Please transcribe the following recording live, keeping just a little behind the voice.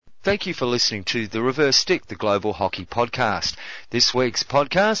Thank you for listening to The Reverse Stick, the Global Hockey Podcast. This week's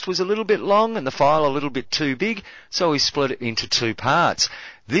podcast was a little bit long and the file a little bit too big, so we split it into two parts.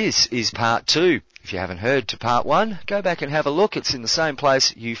 This is part 2. If you haven't heard to part 1, go back and have a look. It's in the same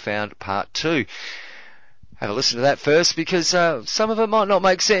place you found part 2. Have a listen to that first because some of it might not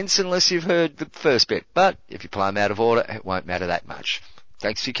make sense unless you've heard the first bit. But if you play them out of order, it won't matter that much.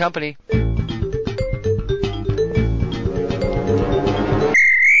 Thanks for your company.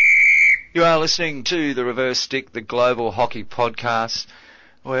 You are listening to The Reverse Stick, the Global Hockey Podcast.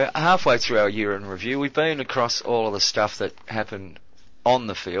 We're halfway through our year in review. We've been across all of the stuff that happened on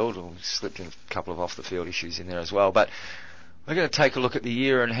the field. We've slipped in a couple of off-the-field issues in there as well. But we're going to take a look at the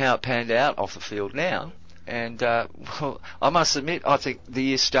year and how it panned out off the field now. And well, I must admit, I think the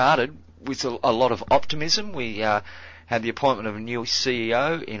year started with a lot of optimism. We had the appointment of a new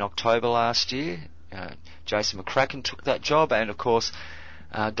CEO in October last year. Jason McCracken took that job, and of course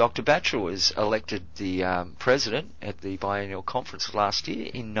Dr. Batchelor was elected the president at the biennial conference last year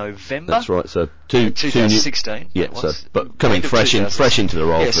in November. That's right. So 2016. Yeah, but coming fresh into the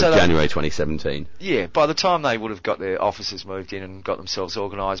role for January 2017. Yeah, by the time they would have got their offices moved in and got themselves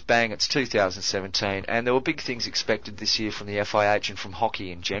organised, bang, it's 2017, and there were big things expected this year from the FIH and from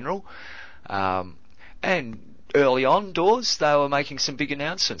hockey in general. And early on doors, they were making some big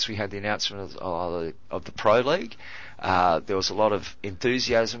announcements. We had the announcement of the Pro League. There was a lot of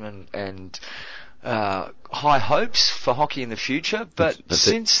enthusiasm and high hopes for hockey in the future, but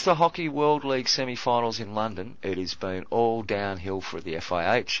since the Hockey World League semi-finals in London, it has been all downhill for the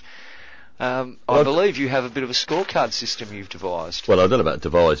FIH. I believe you have a bit of a scorecard system you've devised. Well, I don't know about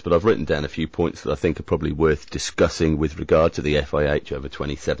devised, but I've written down a few points that I think are probably worth discussing with regard to the FIH over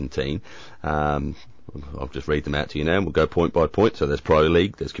 2017. I'll just read them out to you now, and we'll go point by point. So there's Pro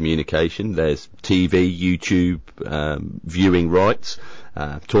League, there's communication, there's TV, YouTube, viewing rights,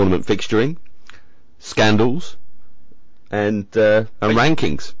 tournament fixturing, scandals, and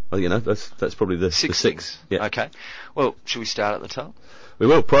rankings. Well, you know, that's probably the six. Yeah. Okay. Well, should we start at the top? We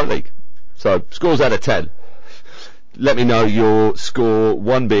will. Pro League. So scores out of 10. Let me know your score,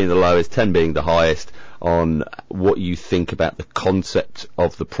 1 being the lowest, 10 being the highest, on what you think about the concept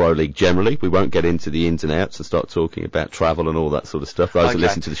of the Pro League generally. We won't get into the ins and outs and start talking about travel and all that sort of stuff. Those who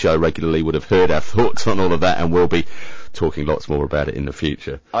listen to the show regularly would have heard our thoughts on all of that, and we'll be talking lots more about it in the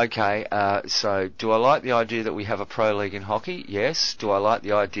future. Okay, so do I like the idea that we have a Pro League in hockey? Yes. Do I like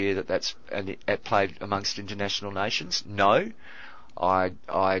the idea that that's played amongst international nations? No.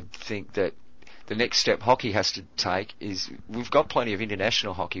 I think that the next step hockey has to take is, we've got plenty of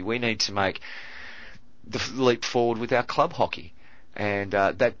international hockey. We need to make the leap forward with our club hockey, and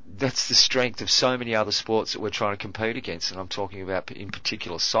that's the strength of so many other sports that we're trying to compete against, and I'm talking about in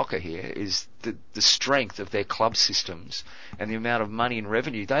particular soccer here, is the strength of their club systems and the amount of money and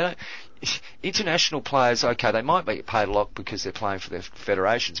revenue. They don't. International players, okay, they might be paid a lot because they're playing for their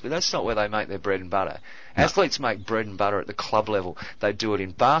federations, but that's not where they make their bread and butter. No. Athletes make bread and butter at the club level. They do it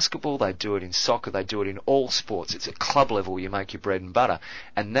in basketball, they do it in soccer, they do it in all sports. It's at club level you make your bread and butter,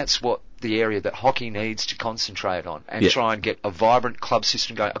 and that's what the area that hockey needs to concentrate on and try and get a vibrant club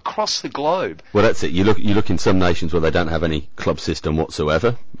system going across the globe. Well, that's it. You look in some nations where they don't have any club system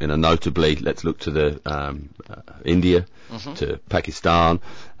whatsoever. You know, notably, let's look to the India, to Pakistan.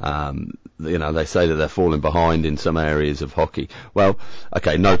 You know, they say that they're falling behind in some areas of hockey. Well,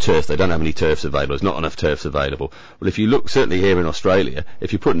 okay, no turf. They don't have any turfs available. There's not enough turfs available. Well, if you look, certainly here in Australia,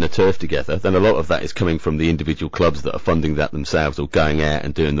 if you're putting a turf together, then a lot of that is coming from the individual clubs that are funding that themselves, or going out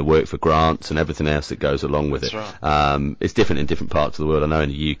and doing the work for grants and everything else that goes along with it. Right. It's different in different parts of the world. I know in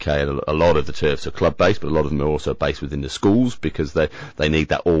the UK a lot of the turfs are club-based, but a lot of them are also based within the schools because they need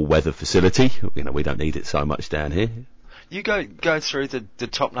that all-weather facility. You know, we don't need it so much down here. You go through the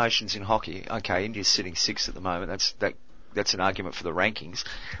top nations in hockey. Okay, India's sitting 6th at the moment. That's an argument for the rankings.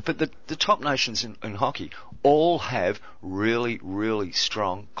 But the top nations in hockey all have really, really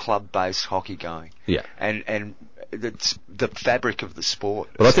strong club-based hockey going. Yeah. And it's the fabric of the sport.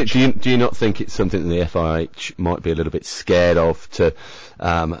 Well, I think, do you not think it's something that the FIH might be a little bit scared of, to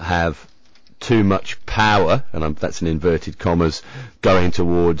have too much power, and that's in inverted commas, going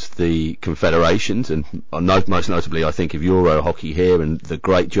towards the confederations, and most notably I think of Euro Hockey here and the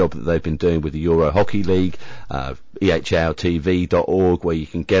great job that they've been doing with the Euro Hockey League, ehltv.org, where you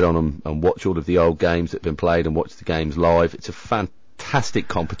can get on them and watch all of the old games that have been played and watch the games live. It's a fantastic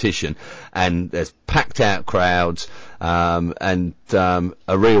competition, and there's packed out crowds, and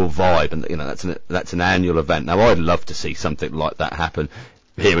a real vibe, and you know, that's an annual event. Now I'd love to see something like that happen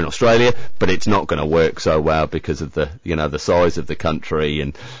here in Australia, but it's not going to work so well because of the size of the country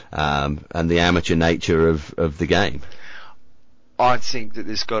and the amateur nature of the game. I think that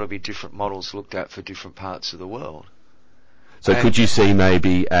there's got to be different models looked at for different parts of the world. So could you see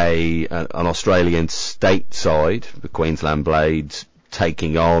maybe an Australian state side, the Queensland Blades,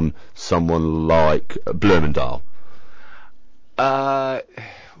 taking on someone like Blumendal?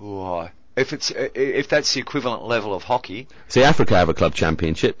 If that's the equivalent level of hockey. See, Africa have a club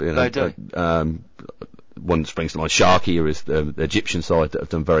championship. They do. One that springs to mind, Sharkia is the Egyptian side that have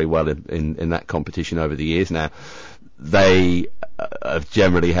done very well in that competition over the years. Now, they have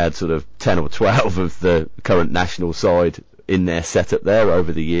generally had sort of 10 or 12 of the current national side in their setup there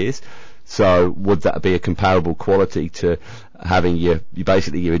over the years. So would that be a comparable quality to having your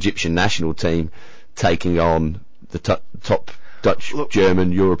Egyptian national team taking on the top Dutch,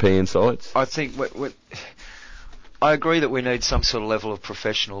 German, European sides? I think I agree that we need some sort of level of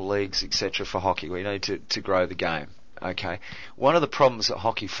professional leagues, etc. for hockey. We need to grow the game. Okay. One of the problems that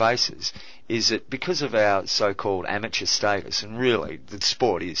hockey faces is that because of our so-called amateur status, and really the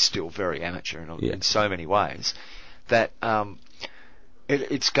sport is still very amateur in so many ways, that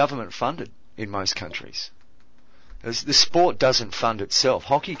it's government funded in most countries. The sport doesn't fund itself.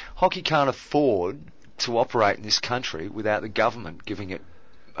 Hockey can't afford to operate in this country without the government giving it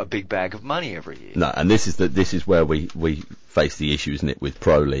a big bag of money every year. No, and this is where we face the issue, isn't it, with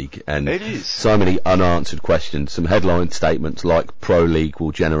Pro League? And it is. So many unanswered questions. Some headline statements like Pro League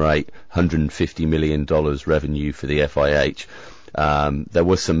will generate $150 million revenue for the FIH. There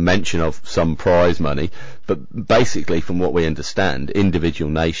was some mention of some prize money, but basically, from what we understand, individual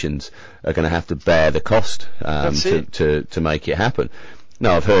nations are going to have to bear the cost to make it happen.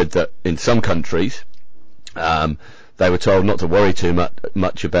 Now, I've heard that in some countries, they were told not to worry too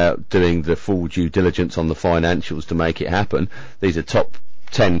much about doing the full due diligence on the financials to make it happen. These are top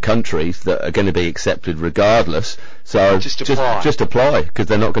 10 countries that are going to be accepted regardless. So just apply, because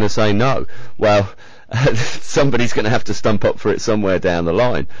they're not going to say no. Well, somebody's going to have to stump up for it somewhere down the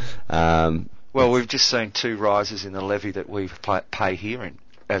line. Well, we've just seen 2 rises in the levy that we pay here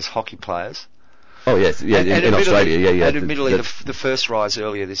as hockey players. Oh yes, yeah, in Australia, yeah. And admittedly, the first rise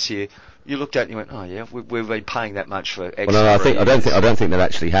earlier this year, you looked at it and you went, oh yeah, we've been paying that much for X. Well, no, I don't think that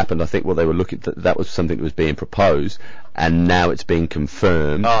actually happened. I think what they were looking at, that was something that was being proposed, and now it's being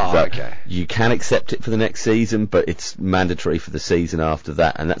confirmed that you can accept it for the next season, but it's mandatory for the season after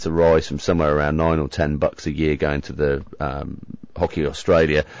that, and that's a rise from somewhere around $9 or $10 a year going to the Hockey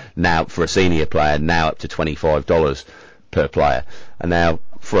Australia now for a senior player, now up to $25 per player, and now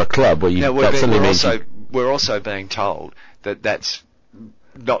for a club where we're also being told that that's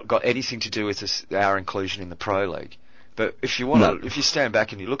not got anything to do with our inclusion in the Pro League. But if you stand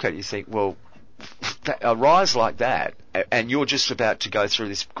back and you look at it, you think, well, a rise like that, and you're just about to go through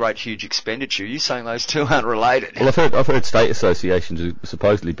this great huge expenditure, you're saying those two aren't related. Well, I've heard state associations are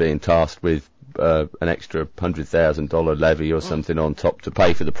supposedly being tasked with an extra $100,000 levy or something on top to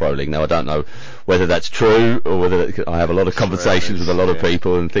pay for the Pro League. Now, I don't know whether that's true or whether I have a lot of conversations with a lot of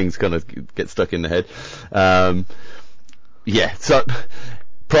people and things kind of get stuck in the head. So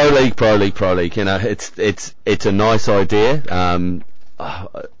Pro League. You know, it's a nice idea.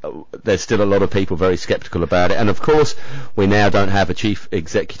 There's still a lot of people very sceptical about it, and of course, we now don't have a chief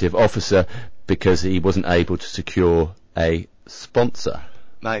executive officer because he wasn't able to secure a sponsor.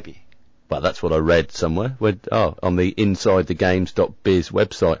 Maybe. Well, that's what I read somewhere. On the InsideTheGames.biz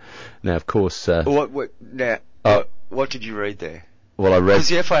website. Now, of course. What did you read there? Well, I read. Because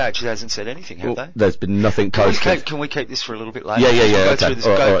the FIH hasn't said anything, have they? There's been nothing posted. Can we keep this for a little bit later? Yeah.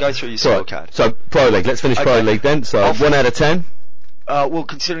 Go through your scorecard. So, Pro League. Let's finish Pro League then. So, 1 out of 10. Well,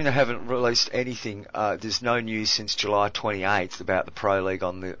 considering they haven't released anything, there's no news since July 28th about the Pro League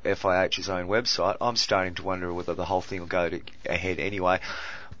on the FIH's own website. I'm starting to wonder whether the whole thing will go ahead anyway.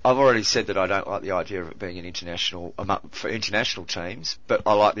 I've already said that I don't like the idea of it being for international teams, but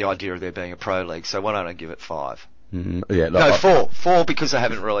I like the idea of there being a Pro League. So why don't I give it 5? Mm-hmm. 4 because they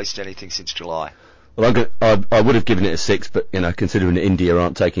haven't released anything since July. Well, I would have given it a 6, but considering India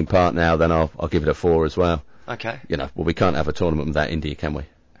aren't taking part now, then I'll give it a 4 as well. Okay. We can't have a tournament without India, can we?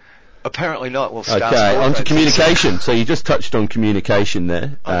 Apparently not. Well, okay, on to communication. So you just touched on communication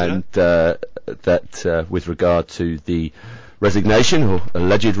there, and that with regard to the resignation or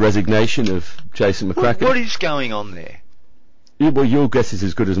alleged resignation of Jason McCracken. What is going on there? Yeah, well, your guess is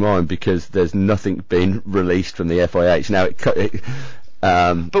as good as mine because there's nothing been released from the FIH. Now,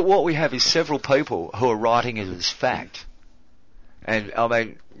 but what we have is several people who are writing it as fact. And, I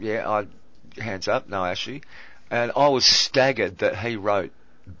mean, hands up, no, actually. And I was staggered that he wrote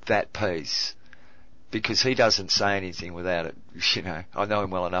that piece because he doesn't say anything without it. I know him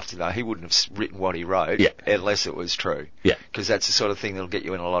well enough to know he wouldn't have written what he wrote unless it was true. Yeah. Because that's the sort of thing that'll get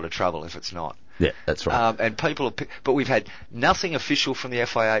you in a lot of trouble if it's not. Yeah, that's right. And but we've had nothing official from the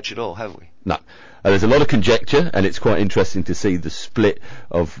FIH at all, have we? No. There's a lot of conjecture, and it's quite interesting to see the split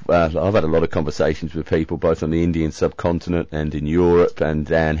of. I've had a lot of conversations with people, both on the Indian subcontinent and in Europe, and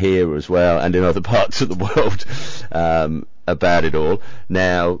down here as well, and in other parts of the world, about it all.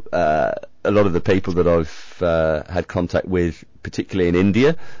 Now, a lot of the people that I've had contact with, particularly in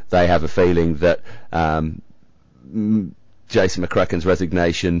India, they have a feeling that Jason McCracken's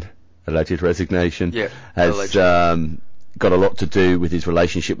alleged resignation, has got a lot to do with his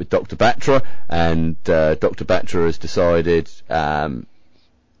relationship with Dr. Batra, and Dr. Batra has decided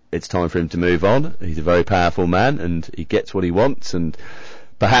it's time for him to move on. He's a very powerful man, and he gets what he wants, and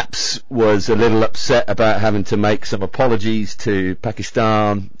perhaps was a little upset about having to make some apologies to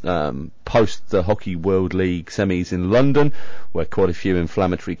Pakistan post the Hockey World League semis in London, where quite a few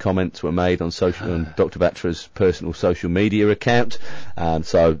inflammatory comments were made on Dr. Batra's personal social media account.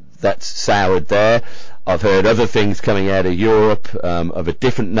 So that's soured there. I've heard other things coming out of Europe of a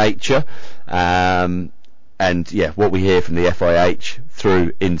different nature. And yeah, what we hear from the FIH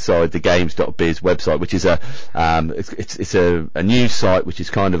through InsideTheGames.biz website, which is it's a news site which is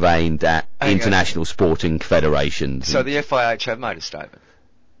kind of aimed at international sporting federations. So the FIH have made a statement.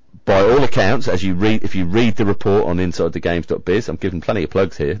 By all accounts, if you read the report on InsideTheGames.biz, I'm giving plenty of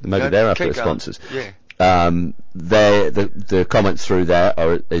plugs here. Maybe they're our first sponsors. Yeah. The comments through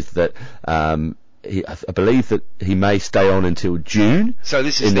there is that I believe that he may stay on until June. So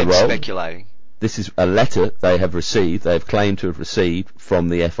this is them speculating. This is a letter they have claimed to have received from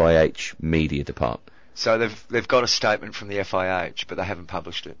the FIH media department. So they've got a statement from the FIH, but they haven't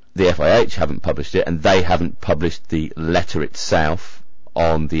published it. The FIH haven't published it, and they haven't published the letter itself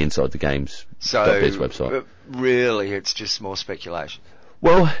on the Inside the Games website. Really, it's just more speculation.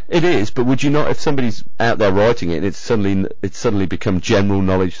 Well, it is, but would you not, if somebody's out there writing it and it's suddenly become general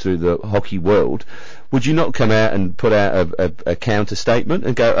knowledge through the hockey world, would you not come out and put out a counter statement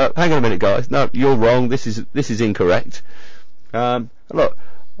and go, hang on a minute, guys, no, you're wrong, this is incorrect. Look,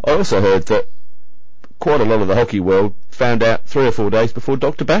 I also heard that quite a lot of the hockey world found out 3 or 4 days before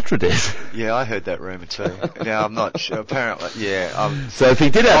Dr. Batra did. Yeah, I heard that rumour too. Now I'm not sure. Apparently, yeah. So if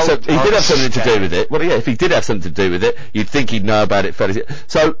he did have something to do with it, well, yeah, if he did have something to do with it, you'd think he'd know about it fairly.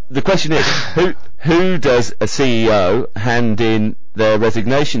 So the question is, who does a CEO hand in their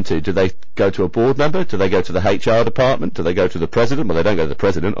resignation to? Do they go to a board member? Do they go to the HR department? Do they go to the president? Well, they don't go to the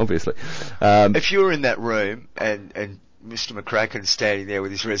president, obviously. If you were in that room and Mr. McCracken standing there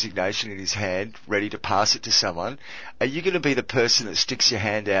with his resignation in his hand, ready to pass it to someone, are you going to be the person that sticks your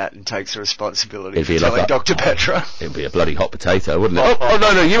hand out and takes the responsibility for telling Dr. Batra? It'd be a bloody hot potato, wouldn't it? Oh,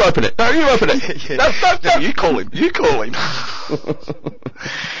 no, you open it. No, you open it. Yeah. No, you call him. You call him.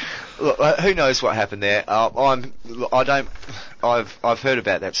 Look, who knows what happened there? I've heard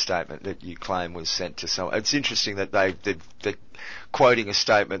about that statement that you claim was sent to someone. It's interesting that they're quoting a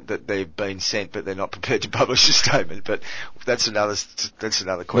statement that they've been sent, but they're not prepared to publish a statement. But that's another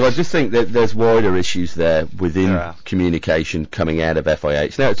question. Well, I just think that there's wider issues there within communication coming out of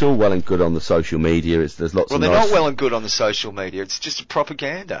FIH. Now, it's all well and good on the social media. There's lots of they're not well and good on the social media. It's just a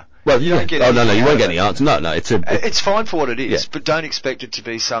propaganda. Well, you won't get any answer. No, it's fine for what it is, but don't expect it to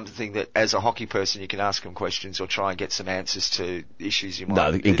be something that, as a hockey person, you can ask them questions or try and get some answers to issues you might.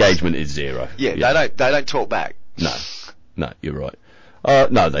 No, the engagement is zero. Yeah, they don't talk back. No, you're right.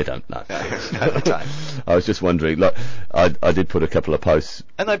 No, they don't. No, they don't. I was just wondering. Look, I did put a couple of posts,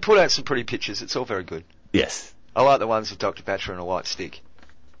 and they put out some pretty pictures. It's all very good. Yes, I like the ones with Dr. Batra and a white stick.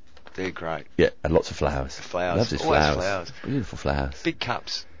 They're great. Yeah, and lots of flowers. Loves his flowers. Beautiful flowers. Big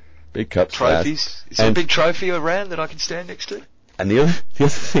cups. Trophies. Flowers. Is there a big trophy around that I can stand next to? And the other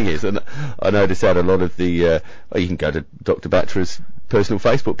thing is, and I noticed out a lot of the, you can go to Dr. Batra's personal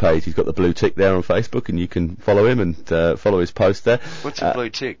Facebook page. He's got the blue tick there on Facebook, and you can follow him and follow his post there. What's a blue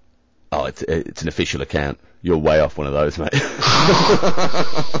tick? Oh, it's an official account. You're way off one of those, mate.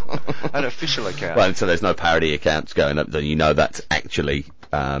 An official account? Well, so there's no parody accounts going up, then you know that's actually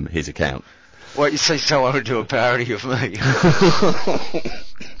his account. Well, you say someone would do a parody of me.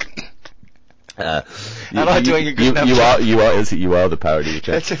 Am I doing a good enough job? You are the parody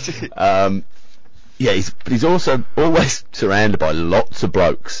account. Yeah, he's also always surrounded by lots of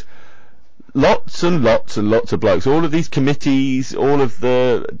blokes. Lots and lots and lots of blokes. All of these committees, all of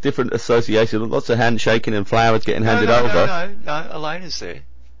the different associations, lots of handshaking and flowers getting handed over. No, Elena's there.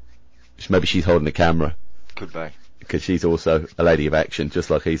 Maybe she's holding the camera. Could be. Because she's also a lady of action, just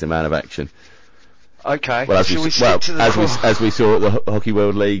like he's a man of action. Okay. Well, as we saw at the Hockey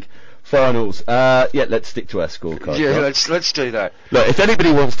World League Finals. Let's stick to our scorecard. Yeah, right? let's do that. Look, if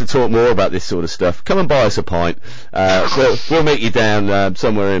anybody wants to talk more about this sort of stuff, come and buy us a pint. We'll meet you down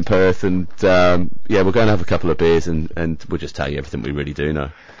somewhere in Perth, and we're going to have a couple of beers, and we'll just tell you everything we really do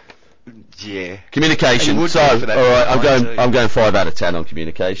know. Yeah. Communication. So, all right, I'm going 5 out of 10 on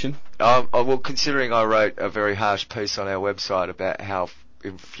communication. Well, considering I wrote a very harsh piece on our website about how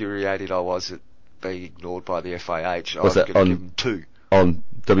infuriated I was at being ignored by the FIH, I'm going to give them 2. On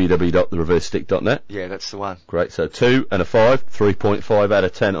www.thereversestick.net? Yeah, that's the one. Great, so 2 and a 5, 3.5 out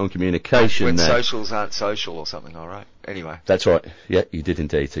of 10 on communication. When there. Socials aren't social or something, alright. Anyway. That's right, yeah, you did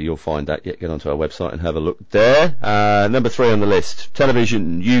indeed, so you'll find that. Yeah, get onto our website and have a look there. Number 3 on the list,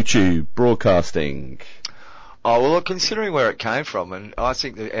 television, YouTube, broadcasting. Oh, well, considering where it came from, and I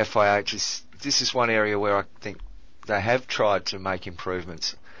think the FIH this is one area where I think they have tried to make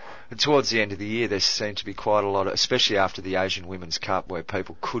improvements. And towards the end of the year, there seemed to be quite a lot of, especially after the Asian Women's Cup, where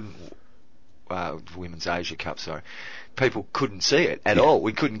people couldn't, Women's Asia Cup, sorry, people couldn't see it at all.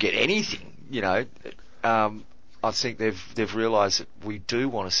 We couldn't get anything, you know. I think they've realised that we do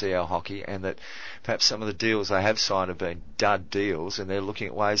want to see our hockey, and that perhaps some of the deals they have signed have been dud deals, and they're looking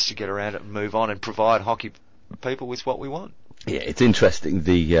at ways to get around it and move on and provide hockey people with what we want. Yeah, it's interesting.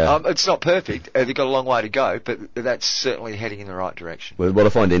 It's not perfect. They've got a long way to go, but that's certainly heading in the right direction. Well, what I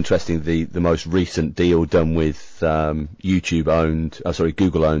find interesting, the most recent deal done with Google-owned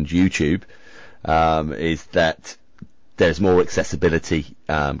YouTube, is that there's more accessibility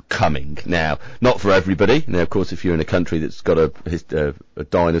coming now. Not for everybody. Now, of course, if you're in a country that's got a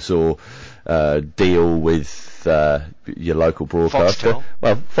dinosaur deal with your local broadcaster. Foxtel.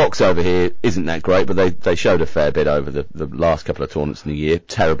 Well, Fox over here isn't that great, but they showed a fair bit over the last couple of tournaments in the year.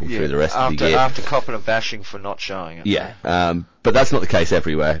 Terrible through the rest of the year. After copping a bashing for not showing it. Yeah, but that's not the case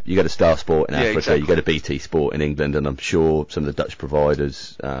everywhere. You go to Star Sport in Africa, exactly. You go to BT Sport in England, and I'm sure some of the Dutch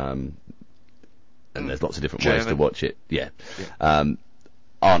providers, and there's lots of different ways to watch it. Yeah. Aren't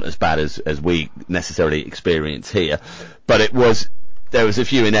as bad as we necessarily experience here, but there was a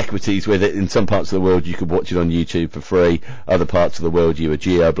few inequities with it. In some parts of the world you could watch it on YouTube for free, other parts of the world you were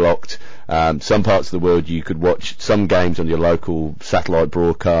geo-blocked, some parts of the world you could watch some games on your local satellite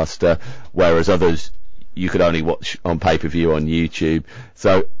broadcaster, whereas others you could only watch on pay-per-view on YouTube.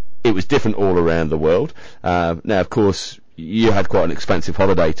 So it was different all around the world. Now, of course, you had quite an expensive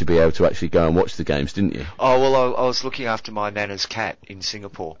holiday to be able to actually go and watch the games, didn't you? Oh, well, I was looking after my nana's cat in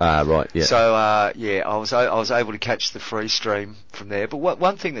Singapore. Right, yeah. So, I was able to catch the free stream from there. But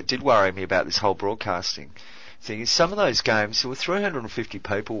one thing that did worry me about this whole broadcasting thing is some of those games, there were 350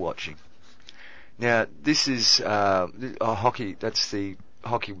 people watching. Now, this is hockey, that's the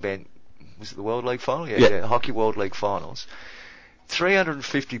hockey event, was it the World League Final? Yeah, Hockey World League Finals.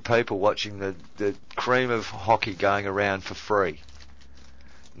 350 people watching the cream of hockey going around for free.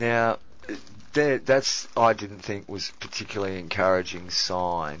 Now, that's I didn't think was particularly encouraging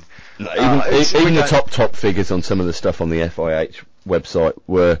sign. No, even the top figures on some of the stuff on the FIH website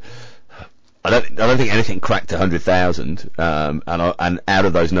were. I don't think anything cracked 100,000, and out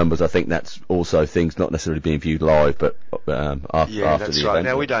of those numbers, I think that's also things not necessarily being viewed live, but after that's the right. event.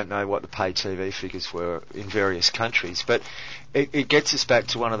 Now we don't know what the pay TV figures were in various countries, but it gets us back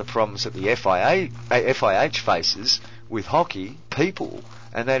to one of the problems that the FIH faces with hockey people,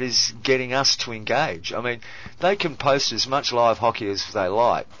 and that is getting us to engage. I mean, they can post as much live hockey as they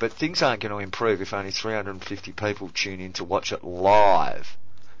like, but things aren't going to improve if only 350 people tune in to watch it live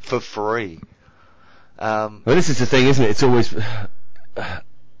for free. Well, this is the thing, isn't it? It's always... I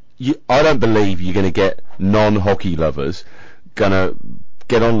don't believe you're going to get non-hockey lovers going to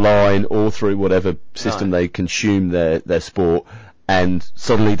get online or through whatever system they consume their sport and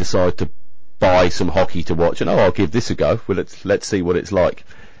suddenly decide to buy some hockey to watch and, I'll give this a go. Well, let's see what it's like.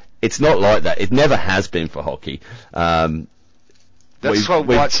 It's not like that. It never has been for hockey. That's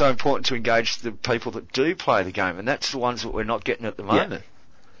why it's so important to engage the people that do play the game, and that's the ones that we're not getting at the moment.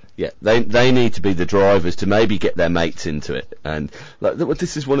 Yeah, they need to be the drivers to maybe get their mates into it, and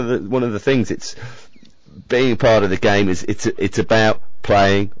this is one of the things. It's being part of the game it's about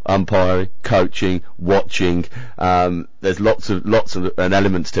playing, umpiring, coaching, watching. There's lots of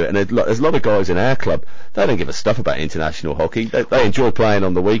elements to it, and there's a lot of guys in our club. They don't give a stuff about international hockey. They enjoy playing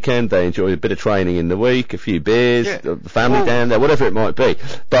on the weekend. They enjoy a bit of training in the week, a few beers, the family down there, whatever it might be.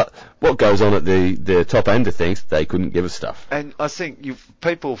 But what goes on at the top end of things, they couldn't give a stuff. And I think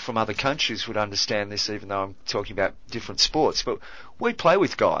people from other countries would understand this, even though I'm talking about different sports. But we play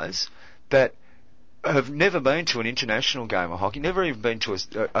with guys that have never been to an international game of hockey, never even been to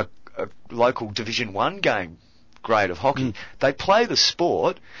a local Division 1 game grade of hockey. They play the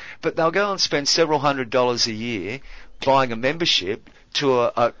sport, but they'll go and spend several $100s a year buying a membership to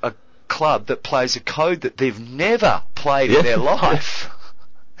a club that plays a code that they've never played in their life.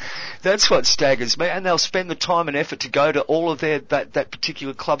 That's what staggers me. And they'll spend the time and effort to go to all of that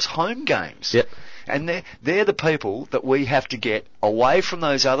particular club's home games. Yep. And they're the people that we have to get away from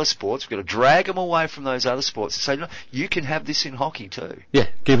those other sports. We've got to drag them away from those other sports and say, no, you can have this in hockey too. Yeah,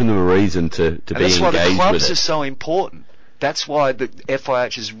 giving them a reason to be engaged with it. That's why the clubs are so important. That's why the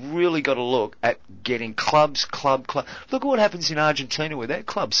FIH has really got to look at getting clubs. Look at what happens in Argentina with their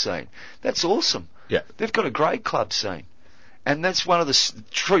club scene. That's awesome. Yeah. They've got a great club scene. And that's one of the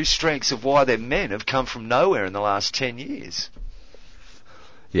true strengths of why their men have come from nowhere in the last 10 years.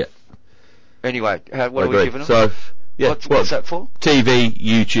 Yeah. Anyway, what are we giving them? So, yeah, what's that for? TV,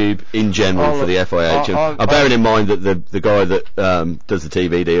 YouTube in general for the FIH. I'm bearing in mind that the guy that does the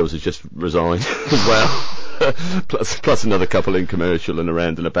TV deals has just resigned as well. plus another couple in commercial and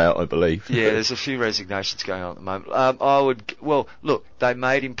around and about, I believe. Yeah, there's a few resignations going on at the moment. Look, they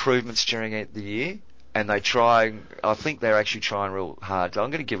made improvements during the year, and I think they're actually trying real hard. I'm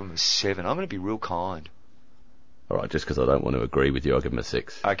going to give them a 7. I'm going to be real kind. All right, just because I don't want to agree with you, I'll give them a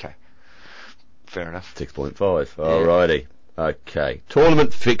 6. Okay. Fair enough. 6.5. Alrighty. Okay.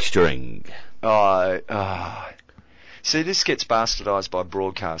 Tournament fixturing. See, this gets bastardised by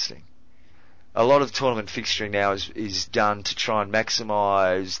broadcasting. A lot of tournament fixturing now is done to try and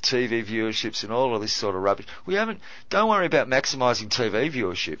maximise TV viewerships and all of this sort of rubbish. Don't worry about maximising TV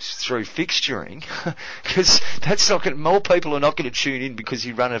viewerships through fixturing, because more people are not going to tune in because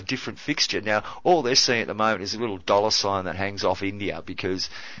you run a different fixture. Now, all they're seeing at the moment is a little dollar sign that hangs off India, because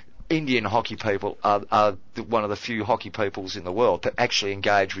Indian hockey people are one of the few hockey peoples in the world that actually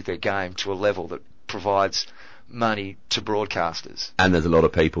engage with their game to a level that provides money to broadcasters. And there's a lot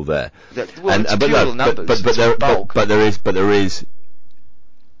of people there. But there is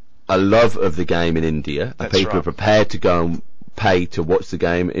a love of the game in India, and people are prepared to go and pay to watch the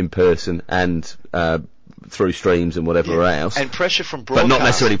game in person and through streams and whatever else. And pressure from broadcasters. But not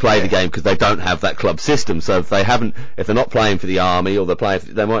necessarily play the game because they don't have that club system. So if they're not playing for the army or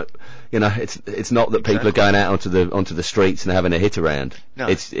they might, it's not that people are going out onto the streets and having a hit around. No.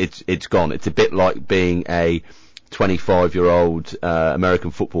 It's gone. It's a bit like being a 25-year-old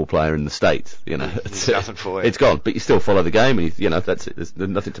American football player in the States. It's nothing for you. It's gone, but you still follow the game, and that's it. There's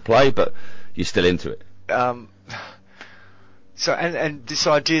nothing to play, but you're still into it. So and this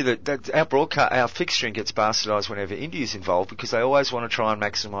idea that our fixturing gets bastardised whenever India's involved, because they always want to try and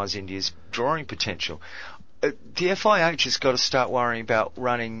maximise India's drawing potential. The FIH has got to start worrying about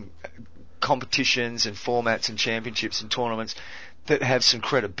running competitions and formats and championships and tournaments that have some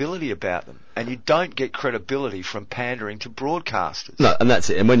credibility about them. And you don't get credibility from pandering to broadcasters. No, and that's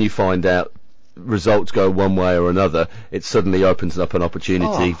it. And when you find out results go one way or another, it suddenly opens up an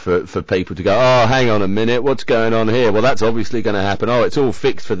opportunity for people to go, hang on a minute, what's going on here? Well, that's obviously going to happen. It's all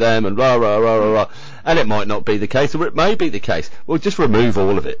fixed for them, and rah, rah, rah, rah, rah. And it might not be the case, or it may be the case. Well, just remove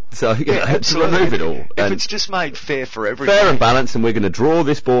all of it. So, remove it all. If it's just made fair for everybody. Fair and balanced, and we're going to draw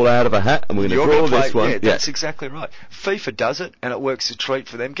this ball out of a hat, and we're going to draw this one. Yeah, that's exactly right. FIFA does it, and it works a treat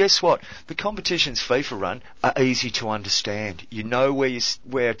for them. Guess what? The competitions FIFA run are easy to understand. You know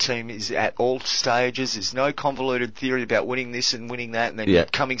where a team is at all stages. There's no convoluted theory about winning this and winning that, and then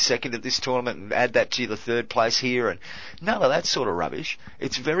coming second at this tournament and add that to the third place here, and none of that sort of rubbish.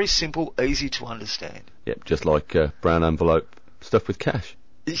 It's very simple, easy to understand. Yep, just like brown envelope stuff with cash.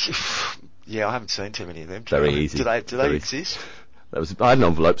 Yeah, I haven't seen too many of them. Very easy. Do they exist? I had an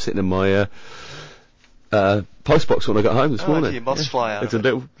envelope sitting in my postbox when I got home this morning. You moths fly out. There's a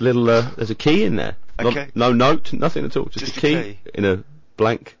little there's a key in there. Okay. No note, nothing at all. Just a key in a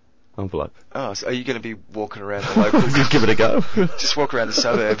blank envelope. Oh, so are you going to be walking around the local? Give it a go. Just walk around the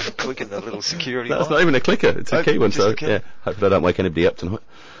suburb, clicking the little security light? That's not even a clicker. It's a key one. So yeah, hopefully I don't wake anybody up tonight.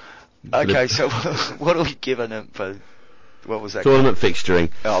 Okay, so what are we giving them for? What was that? Tournament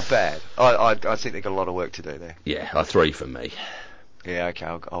fixturing. Oh, bad. I think they've got a lot of work to do there. Yeah, a 3 from me. Yeah, okay,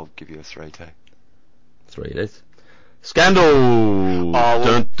 I'll give you a 3 too. 3 it is. Scandal! Oh, well,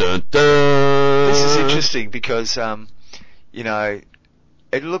 dun, dun, dun. This is interesting because,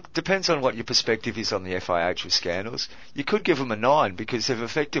 it depends on what your perspective is on the FIH with scandals. You could give them a 9 because they've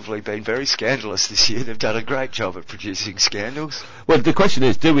effectively been very scandalous this year. They've done a great job at producing scandals. Well, the question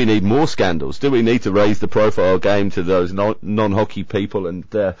is, do we need more scandals? Do we need to raise the profile game to those non-hockey people and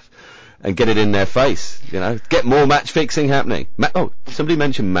get it in their face? Get more match fixing happening. Somebody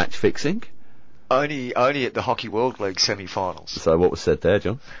mentioned match fixing. Only at the Hockey World League semi-finals. So what was said there,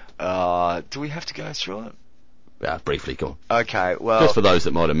 John? Do we have to go through it? Yeah, briefly, go on. Okay, well... Just for those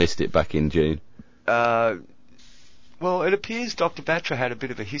that might have missed it back in June. Well, it appears Dr. Batra had a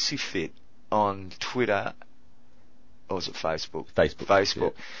bit of a hissy fit on Twitter, or was it Facebook?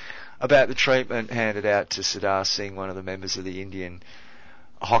 Facebook. about the treatment handed out to Sardar Singh, one of the members of the Indian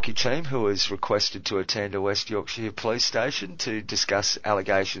hockey team, who was requested to attend a West Yorkshire police station to discuss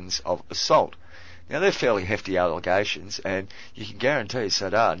allegations of assault. Now, they're fairly hefty allegations, and you can guarantee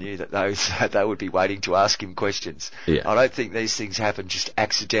Sardar knew that they would be waiting to ask him questions. Yeah. I don't think these things happen just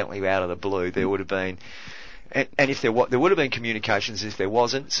accidentally out of the blue. There would have been, and if there would have been communications. If there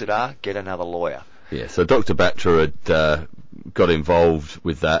wasn't, Sardar, get another lawyer. Yeah, so Dr. Batra had got involved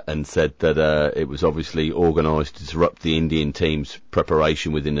with that and said that it was obviously organised to disrupt the Indian team's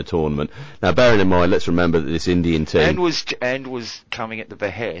preparation within the tournament. Now, bearing in mind, let's remember that this Indian team and was coming at the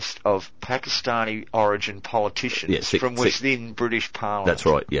behest of Pakistani origin politicians from within British Parliament. That's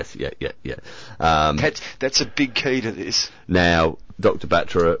right. Yes, yeah. That's a big key to this. Now, Dr.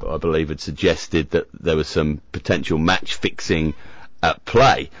 Batra, I believe, had suggested that there was some potential match fixing at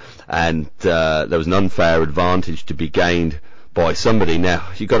play, and there was an unfair advantage to be gained by somebody. Now,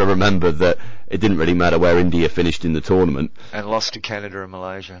 you've got to remember that it didn't really matter where India finished in the tournament. And lost to Canada and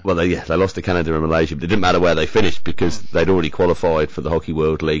Malaysia. Well, they lost to Canada and Malaysia, but it didn't matter where they finished because they'd already qualified for the Hockey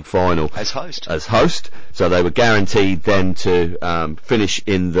World League final. As host. So they were guaranteed then to finish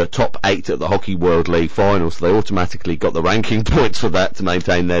in the top 8 at the Hockey World League final, so they automatically got the ranking points for that to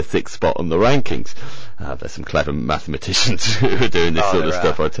maintain their 6th spot on the rankings. There's some clever mathematicians who are doing this sort of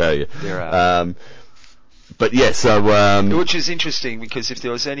stuff, I tell you. There are. But yeah, so which is interesting, because if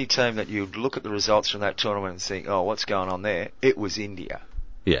there was any team that you'd look at the results from that tournament and think, oh, what's going on there? It was India.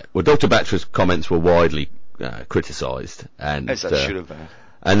 Yeah. Well, Dr. Batra's comments were widely criticised, and as they should have been.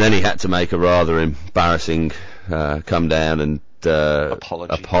 And then he had to make a rather embarrassing come down and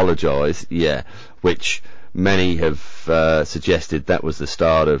apologise. Yeah, which many have suggested that was the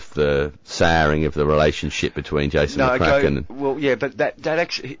start of the souring of the relationship between Jason McCracken. But that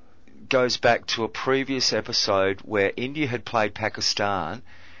actually goes back to a previous episode where India had played Pakistan,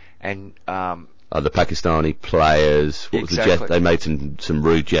 and the Pakistani players, they made some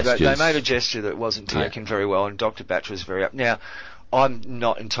rude gestures. They made a gesture that wasn't taken very well, and Dr. Batra was very up. Now, I'm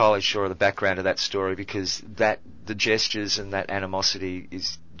not entirely sure of the background of that story, because the gestures and that animosity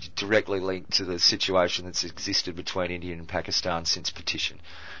is directly linked to the situation that's existed between India and Pakistan since partition.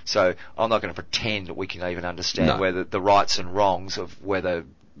 So I'm not going to pretend that we can even understand whether the rights and wrongs of whether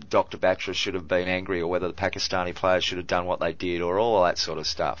Dr. Batra should have been angry or whether the Pakistani players should have done what they did or all of that sort of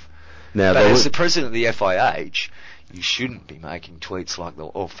stuff. Now, but as the president of the FIH, you shouldn't be making tweets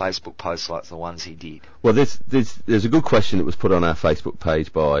or Facebook posts like the ones he did. Well, there's a good question that was put on our Facebook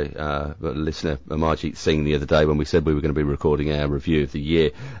page by a listener, Amarjit Singh, the other day when we said we were going to be recording our review of the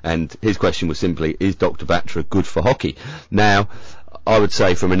year, and his question was simply, is Dr. Batra good for hockey? Now, I would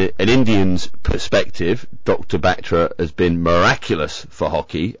say from an Indian's perspective, Dr. Batra has been miraculous for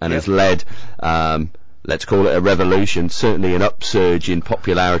hockey and has led, let's call it a revolution, certainly an upsurge in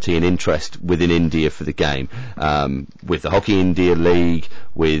popularity and interest within India for the game, with the Hockey India League,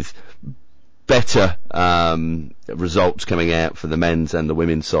 with better results coming out for the men's and the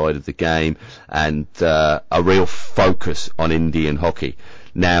women's side of the game, and a real focus on Indian hockey.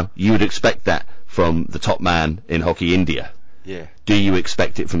 Now, you would expect that from the top man in Hockey India. Yeah. Do you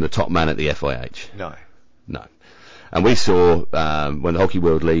expect it from the top man at the FIH? No. And we saw when the Hockey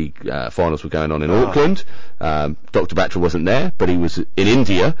World League finals were going on in Auckland, Dr. Batra wasn't there, but he was in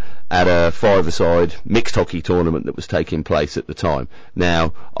India at a 5-a-side mixed hockey tournament that was taking place at the time.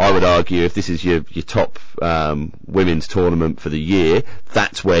 Now, I would argue if this is your top women's tournament for the year,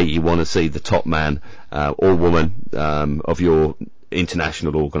 that's where you want to see the top man or woman of your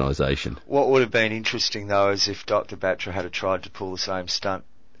international organisation. What would have been interesting, though, is if Dr. Batra had tried to pull the same stunt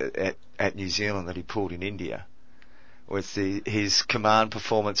at New Zealand that he pulled in India, with his command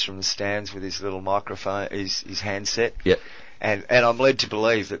performance from the stands with his little microphone, his handset. Yep. And I'm led to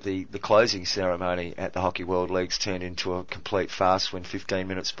believe that the closing ceremony at the Hockey World Leagues turned into a complete farce when 15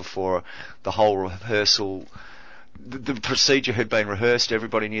 minutes before the whole rehearsal, the procedure had been rehearsed,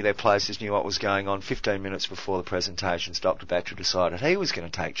 everybody knew their places, knew what was going on. 15 minutes before the presentations, Dr. Batra decided he was going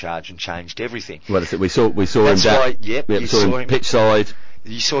to take charge and changed everything. Well, we saw him down. You saw him pitch side.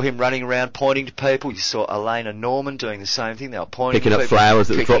 You saw him running around pointing to people. You saw Elena Norman doing the same thing. They were pointing picking to up flowers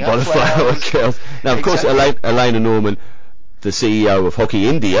that were dropped by the flower girls. Now, of course, Elena Norman, the CEO of Hockey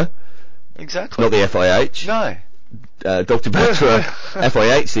India. Exactly. Not the FIH. No. Dr. Batra,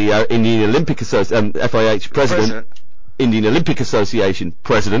 FIH CEO, Indian Olympic FIH President, Indian Olympic Association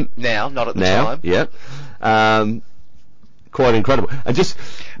President. Now, not at the time. Yeah. Quite incredible. And is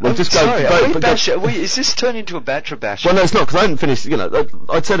this turned into a Batra bash? Well, no, it's not, because I haven't finished.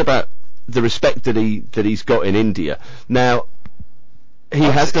 I'd said about the respect that he's got in India. Now, he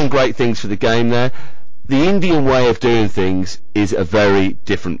has done great things for the game there. the Indian way of doing things is a very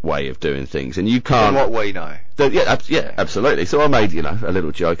different way of doing things, and you can't. From what we know. Yeah, absolutely. So I made, a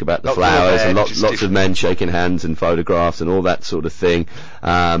little joke about the Not flowers bad, and lots different. of men shaking hands and photographs and all that sort of thing.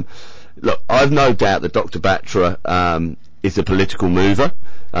 Look, I've no doubt that Dr. Batra is a political mover.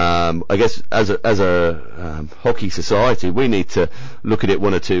 I guess as a hockey society, we need to look at it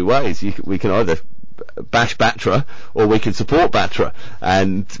one or two ways. We can either bash Batra or we can support Batra,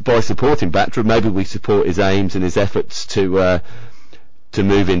 and by supporting Batra, maybe we support his aims and his efforts to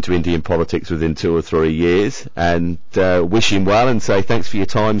move into Indian politics within 2 or 3 years, and wish him well and say thanks for your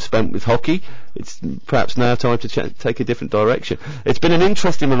time spent with hockey. It's perhaps now time to take a different direction. It's been an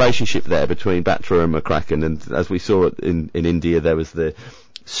interesting relationship there between Batra and McCracken, and as we saw in India, there was the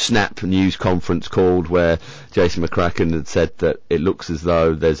Snap news conference called where Jason McCracken had said that it looks as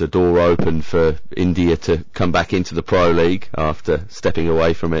though there's a door open for India to come back into the Pro League after stepping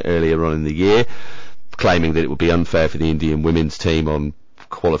away from it earlier on in the year, claiming that it would be unfair for the Indian women's team on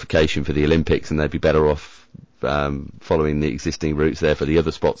qualification for the Olympics and they'd be better off following the existing routes there for the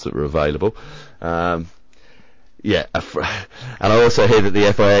other spots that were available. And I also hear that the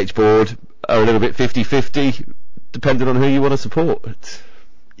FIH board are a little bit 50-50 depending on who you want to support.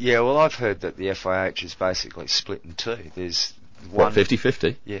 Yeah, well, I've heard that the FIH is basically split in two. There's one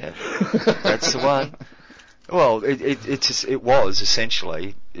 50-50? Yeah, that's the one. Well, it was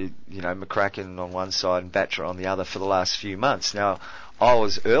essentially, McCracken on one side and Batra on the other for the last few months. Now, I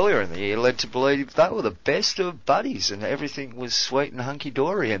was earlier in the year led to believe they were the best of buddies and everything was sweet and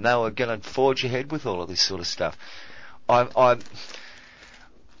hunky-dory and they were going to forge ahead with all of this sort of stuff. I'm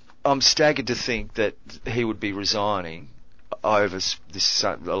staggered to think that he would be resigning over this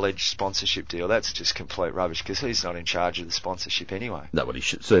alleged sponsorship deal. That's just complete rubbish because he's not in charge of the sponsorship anyway. No, well, he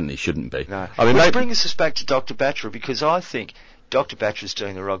certainly shouldn't be. No. I mean, Which brings us back to Dr. Batra, because I think Dr. Batra's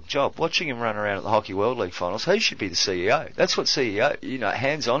doing the wrong job. Watching him run around at the Hockey World League finals, he should be the CEO. That's what CEO,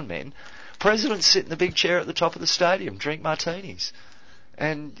 hands-on men. Presidents sit in the big chair at the top of the stadium, drink martinis.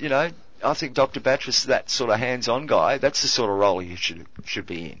 And, I think Dr. Batra's that sort of hands-on guy. That's the sort of role he should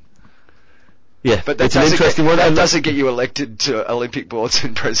be in. Yeah, but that's an interesting one. That doesn't get you elected to Olympic boards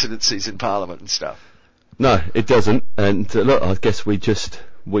and presidencies in Parliament and stuff. No, it doesn't. And look, I guess we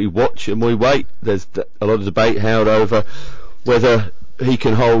watch and we wait. There's a lot of debate held over whether he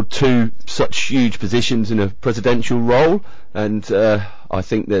can hold two such huge positions in a presidential role. And I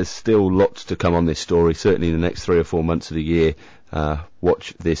think there's still lots to come on this story, certainly in the next 3 or 4 months of the year.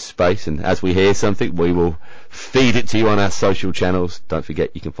 Watch this space, and as we hear something, we will feed it to you on our social channels. Don't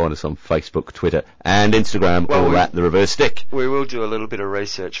forget, you can find us on Facebook, Twitter, and Instagram, all at The Reverse Stick. We will do a little bit of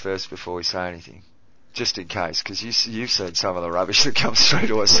research first before we say anything, just in case, because you've seen some of the rubbish that comes through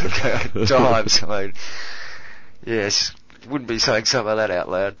to us at times. I mean, yes, wouldn't be saying some of that out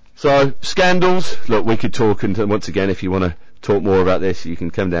loud. So, scandals. Look, we could talk, and once again, if you want to talk more about this, you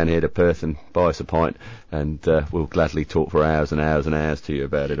can come down here to Perth and buy us a pint, and we'll gladly talk for hours and hours and hours to you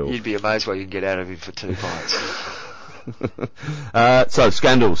about it all. You'd be amazed what you can get out of him for 2 pints. So,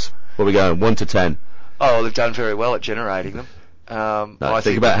 scandals. Where are we going? 1 to 10? Oh, they've done very well at generating them. I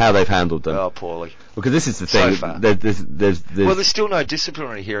think about how they've handled them. Oh, poorly. Because this is the thing. So far. There's still no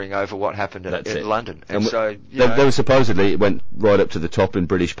disciplinary hearing over what happened in London. And so, they were supposedly, it went right up to the top in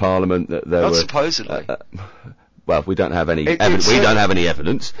British Parliament. That supposedly. Well, we don't have any evidence. We don't have any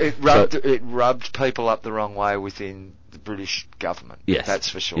evidence. It rubbed people up the wrong way within the British government. Yes. That's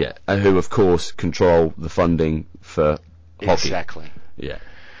for sure. Yeah. And who, of course, control the funding for hockey. Exactly. Yeah.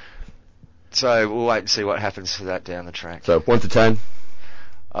 So we'll wait and see what happens to that down the track. So 1 to 10?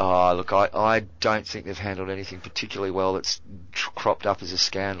 Oh, look, I don't think they've handled anything particularly well that's cropped up as a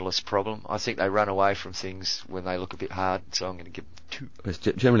scandalous problem. I think they run away from things when they look a bit hard, so I'm going to give them 2. It's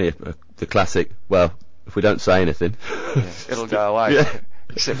generally the classic, well, if we don't say anything... Yeah, it'll go away. Yeah.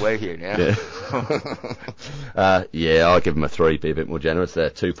 Except we're here now. Yeah. I'll give them a 3, be a bit more generous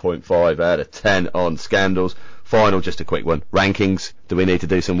there. 2.5 out of 10 on scandals. Final, just a quick one. Rankings. Do we need to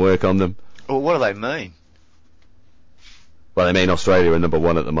do some work on them? Well, what do they mean? Well, they mean Australia are number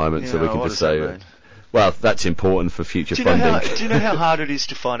 1 at the moment, so we can just say... Well, that's important for future funding. Do you know how hard it is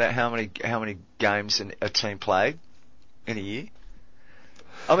to find out how many games a team played in a year?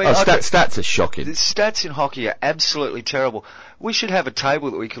 I mean, stats are shocking. The stats in hockey are absolutely terrible. We should have a table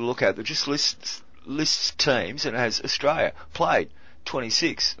that we can look at that just lists teams, and it has Australia played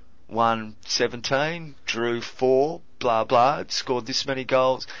 26, won 17, drew 4, blah blah, scored this many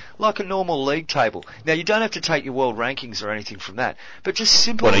goals, like a normal league table. Now, you don't have to take your world rankings or anything from that, but just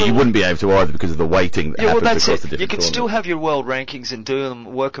simply... Well, you wouldn't be able to either because of the weighting that happens across the different You can tournaments. still have your world rankings and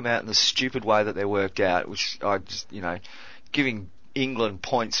work them out in the stupid way that they're worked out, which I just, giving England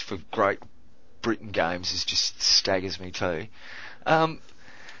points for great Britain games is just staggers me too.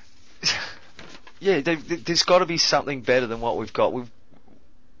 There's got to be something better than what we've got.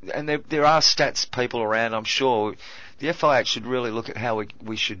 And there are stats people around, I'm sure. The FIH should really look at how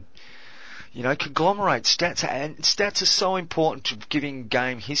we should, conglomerate stats. And stats are so important to giving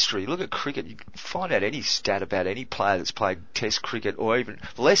game history. Look at cricket. You can find out any stat about any player that's played Test cricket or even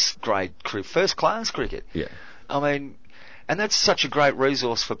less grade cricket, first class cricket. Yeah. I mean, and that's such a great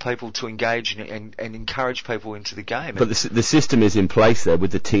resource for people to engage and encourage people into the game. But the system is in place there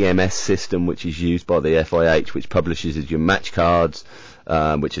with the TMS system, which is used by the FIH, which publishes your match cards,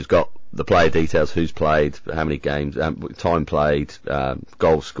 which has got the player details, who's played, how many games, time played,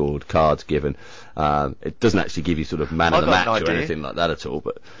 goals scored, cards given. It doesn't actually give you sort of man of the match or anything like that at all,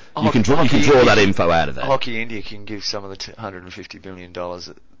 but you can draw that info out of there. Hockey India can give some of the $150 million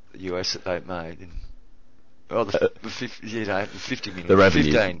that the US that they've made. The 50 million. The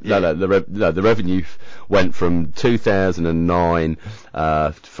revenue. 15, yeah. The revenue went from 2009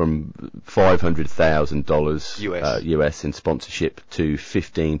 from $500,000 US in sponsorship to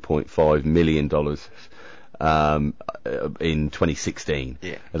 $15.5 million in 2016.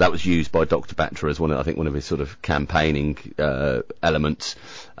 Yeah. That was used by Dr. Batra as one of his sort of campaigning elements.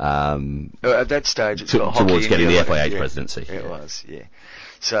 At that stage, it's towards getting the FIH presidency. It was, yeah.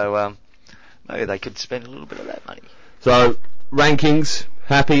 So. Maybe they could spend a little bit of that money. So, rankings,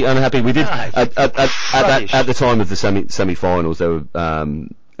 happy, unhappy. We did at the time of the semi-finals. There were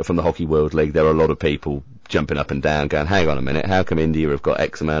from the Hockey World League. There were a lot of people jumping up and down, going, "Hang on a minute, how come India have got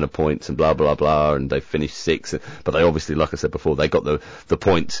X amount of points and blah blah blah, and they finished 6?" But they obviously, like I said before, they got the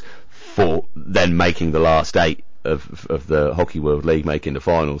points for then making the last 8 of the Hockey World League, making the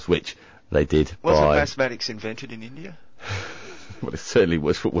finals, which they did. Wasn't mathematics invented in India? Well, it certainly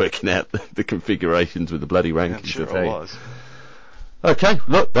was for working out the configurations with the bloody rankings. I'm sure it was. Okay,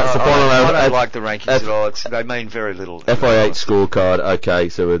 look, that's the final. I don't like the rankings at all. They mean very little. FIH scorecard. Okay,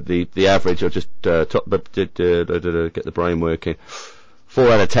 so the average, I'll just get the brain working. 4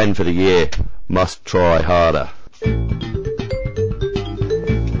 out of 10 for the year. Must try harder.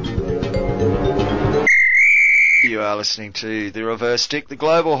 You are listening to The Reverse Stick, the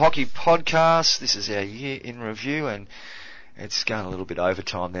Global Hockey Podcast. This is our year in review, and it's going a little bit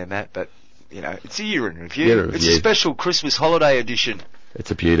overtime there, Matt, but, it's a year in review. It's a special Christmas holiday edition.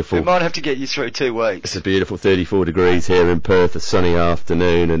 It's a beautiful... It might have to get you through 2 weeks. It's a beautiful 34 degrees here in Perth, a sunny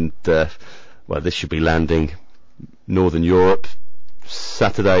afternoon, and, this should be landing Northern Europe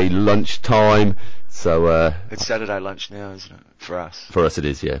Saturday lunchtime. So it's Saturday lunch now, isn't it? For us. For us, it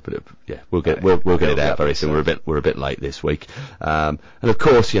is, yeah. But we'll get it out very soon. We're a bit late this week, and of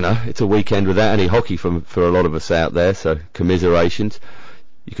course, it's a weekend without any hockey for a lot of us out there. So commiserations.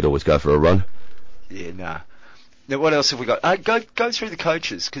 You could always go for a run. Yeah, nah. Now, what else have we got? Go through the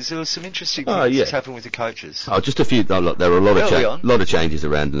coaches, because there was some interesting things that's happened with the coaches. Oh, just a few. Look, there are a lot of changes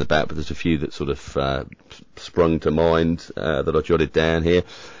around and about, but there's a few that sort of sprung to mind that I jotted down here.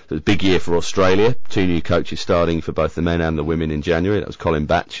 It was a big year for Australia. 2 new coaches starting for both the men and the women in January. That was Colin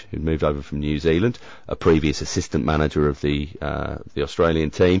Batch, who moved over from New Zealand, a previous assistant manager of the Australian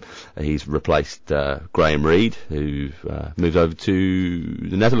team. He's replaced Graham Reid, who moved over to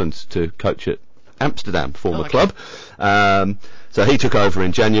the Netherlands to coach at Amsterdam, former club. So he took over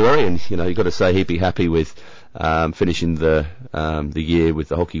in January, and you've got to say he'd be happy with finishing the year with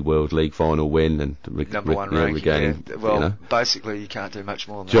the Hockey World League final win and number 1 ranking. Regaining, basically you can't do much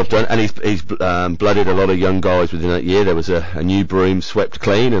more than job done. And he's blooded a lot of young guys within that year. There was a new broom swept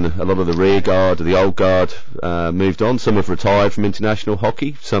clean, and a lot of the rear guard, the old guard, moved on. Some have retired from international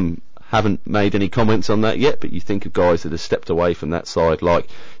hockey. Some haven't made any comments on that yet, but you think of guys that have stepped away from that side, like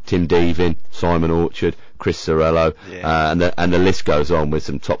Tim Devin, Simon Orchard, Chris Sorello, and the list goes on with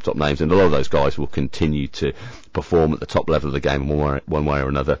some top names, and a lot of those guys will continue to perform at the top level of the game one way or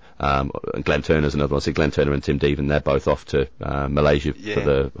another. And Glenn Turner's another one. I see Glenn Turner and Tim Devin, they're both off to Malaysia for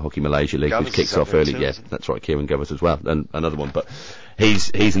the Hockey Malaysia League, which kicks off early. Yeah, that's right, Kieran Govers as well, and another one, but he's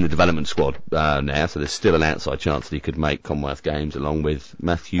in the development squad now, so there's still an outside chance that he could make Commonwealth Games along with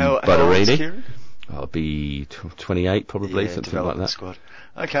Matthew Butterini. How old is Kieran? I'll be 28 probably, something like that. Squad.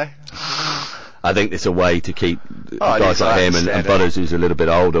 Okay. I think it's a way to keep guys like him and Butters, who's a little bit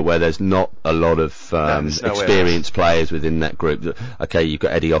older, where there's not a lot of experienced players within that group. Okay, you've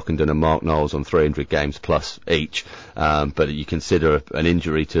got Eddie Ockenden and Mark Knowles on 300 games plus each, but you consider an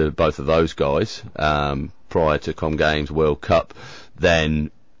injury to both of those guys prior to Com Games, World Cup,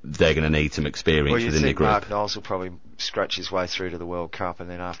 then they're going to need some experience within the group. Mark Knowles will probably scratch his way through to the World Cup, and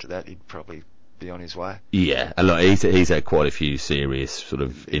then after that he'd probably be on his way. Yeah, and look, he's had quite a few serious sort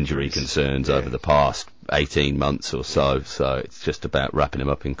of injury concerns over the past 18 months or so it's just about wrapping him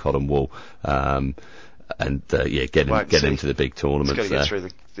up in cotton wool, and get him to the big tournaments. He's got to get through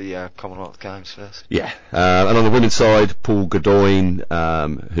the Commonwealth Games first. Yeah, and on the women's side, Paul Godoyne,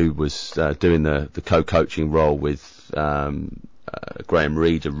 who was doing the co-coaching role with Graham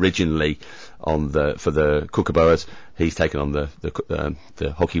Reid originally for the Kookaburras, he's taken on the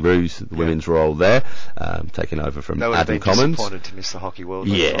Hockeyroos, the women's role there, taking over from Adam Commons. Disappointed to miss the Hockey World.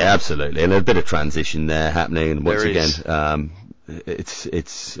 Yeah, absolutely, and a bit of transition there happening. And once again,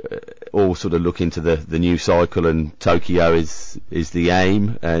 it's all sort of looking to the new cycle, and Tokyo is the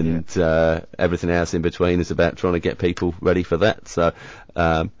aim, and everything else in between is about trying to get people ready for that. So.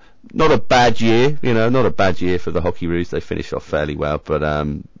 Not a bad year, not a bad year for the Hockeyroos. They finished off fairly well, but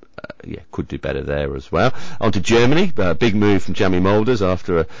could do better there as well. On to Germany, big move from Jamie Moulders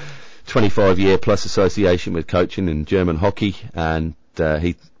after a 25-year plus association with coaching in German hockey, and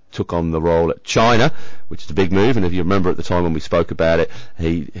he took on the role at China, which is a big move. And if you remember at the time when we spoke about it,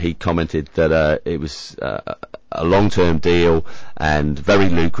 he commented that it was a long-term deal and very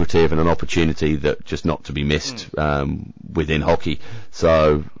lucrative and an opportunity that just not to be missed within hockey.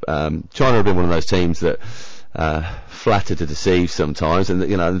 So China have been one of those teams that flatter to deceive sometimes,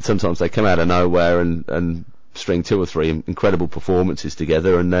 and sometimes they come out of nowhere and string 2 or 3 incredible performances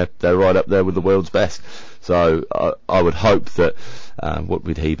together, and they're right up there with the world's best. So I would hope that what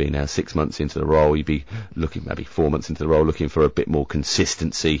would he be now, 6 months into the role, he'd be looking, maybe 4 months into the role, looking for a bit more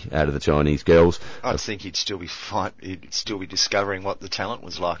consistency out of the Chinese girls. I think he'd still be fine. He'd still be discovering what the talent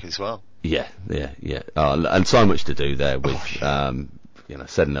was like as well. Yeah. And so much to do there with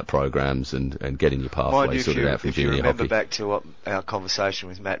setting up programs and getting your pathway sorted out from junior hockey. If you remember back to our conversation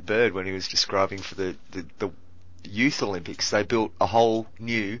with Matt Bird when he was describing for the Youth Olympics, they built a whole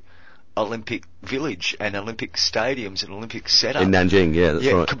new Olympic village and Olympic stadiums and Olympic setup. In Nanjing, that's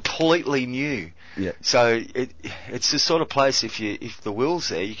right. Completely new. Yeah. So it's the sort of place, if the will's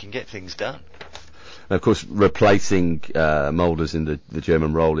there, you can get things done. And of course, replacing Moulders in the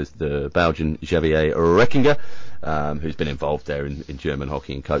German role is the Belgian Xavier Reckinger, who's been involved there in German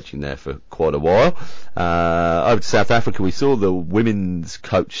hockey and coaching there for quite a while. Over to South Africa, we saw the women's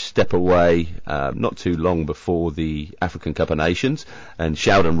coach step away not too long before the African Cup of Nations, and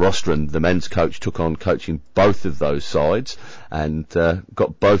Sheldon Rostron, the men's coach, took on coaching both of those sides and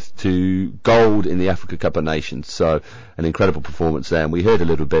got both to gold in the Africa Cup of Nations. So an incredible performance there, and we heard a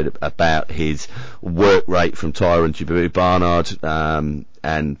little bit about his work rate from Tyrone Djibril Barnard,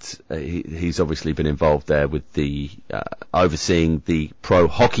 and he's obviously been involved there with the overseeing the Pro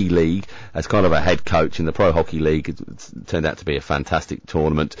Hockey League as kind of a head coach in the Pro Hockey League. It turned out to be a fantastic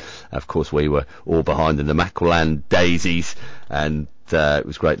tournament. Of course, we were all behind in the Mackleland Daisies, and it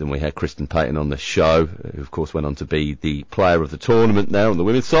was great that we had Kristen Payton on the show, who of course went on to be the player of the tournament there on the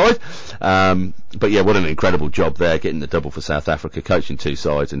women's side. But yeah, what an incredible job there, getting the double for South Africa, coaching 2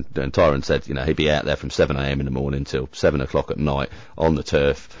 sides. And Tyrone said, he'd be out there from 7 a.m. in the morning till 7 o'clock at night on the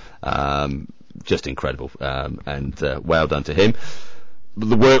turf. Just incredible. And well done to him.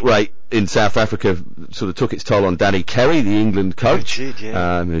 The work rate in South Africa sort of took its toll on Danny Kerry, the England coach,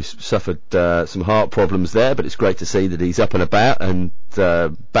 who suffered some heart problems there, but it's great to see that he's up and about and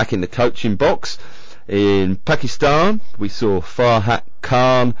back in the coaching box. In Pakistan, we saw Farhat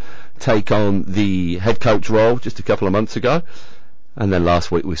Khan take on the head coach role just a couple of months ago. And then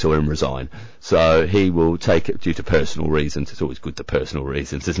last week we saw him resign. So he will take it due to personal reasons. It's always good to personal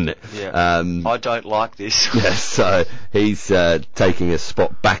reasons, isn't it? Yeah. I don't like this. Yes, so he's taking a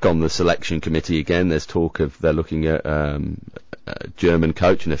spot back on the selection committee again. There's talk of they're looking at a German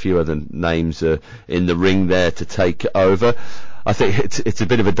coach, and a few other names are in the ring there to take over. I think it's a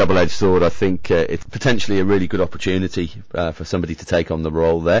bit of a double-edged sword. I think it's potentially a really good opportunity for somebody to take on the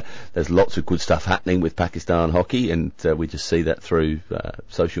role there. There's lots of good stuff happening with Pakistan hockey, and we just see that through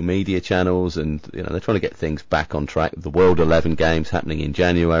social media channels, and they're trying to get things back on track. The World 11 games happening in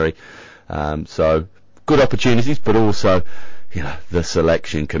January, so good opportunities, but also the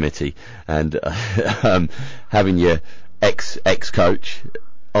selection committee and having your ex-coach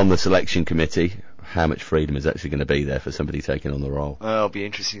on the selection committee. How much freedom is actually going to be there for somebody taking on the role? Well, it'll be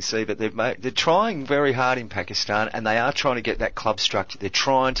interesting to see, but they're trying very hard in Pakistan, and they are trying to get that club structure. They're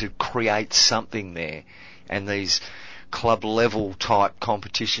trying to create something there, and these club level type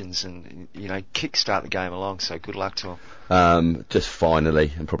competitions, and kickstart the game along. So good luck to them. Just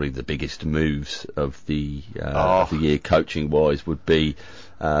finally, and probably the biggest moves of the year coaching wise would be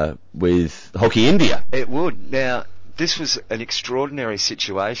with Hockey India. It would. Now, this was an extraordinary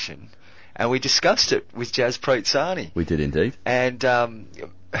situation. And we discussed it with Jaspreet Sahni. We did indeed. And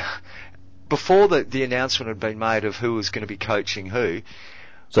before the announcement had been made of who was going to be coaching who.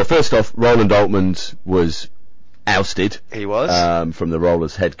 So first off, Roland Altmans was ousted. He was from the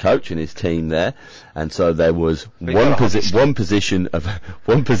Rollers head coach and his team there, and so there was one position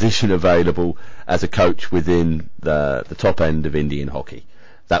available as a coach within the top end of Indian hockey.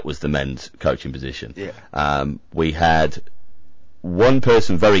 That was the men's coaching position. Yeah. We had one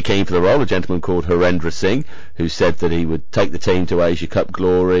person very keen for the role, a gentleman called Harendra Singh, who said that he would take the team to Asia Cup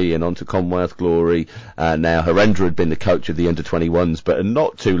glory and on to Commonwealth glory. Now, Harendra had been the coach of the under-21s, but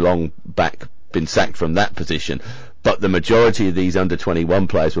not too long back been sacked from that position. But the majority of these under-21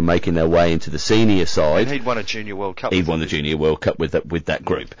 players were making their way into the senior side. And he'd won a Junior World Cup. He'd won the Junior World Cup with that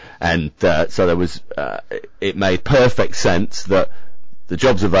group. And so there was, it made perfect sense that the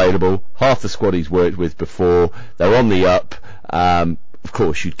job's available, half the squad he's worked with before, they're on the up. Of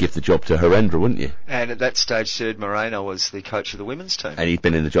course, you'd give the job to Harendra, wouldn't you? And at that stage, Sid Moreno was the coach of the women's team. And he'd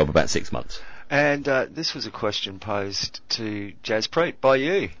been in the job about 6 months. And this was a question posed to Jaspreet by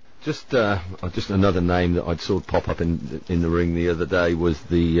you. Just another name that I'd saw pop up in the ring the other day was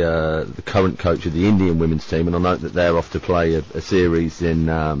the current coach of the Indian women's team, and I note that they're off to play a series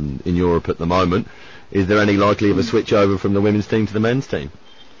in Europe at the moment. Is there any likely of a switch over from the women's team to the men's team?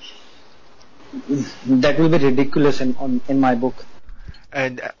 That will be ridiculous in my book.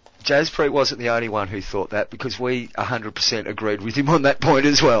 And Jaspreet wasn't the only one who thought that, because we 100% agreed with him on that point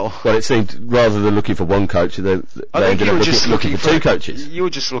as well. Well, it seemed rather than looking for one coach, they ended up looking for two coaches. You were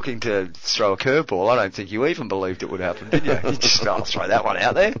just looking to throw a curveball. I don't think you even believed it would happen, did you? You just, I'll throw that one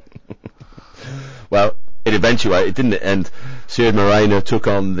out there. Well, it eventuated, didn't it? And Syed Moreno took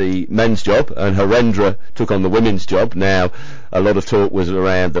on the men's job, and Harendra took on the women's job. Now, a lot of talk was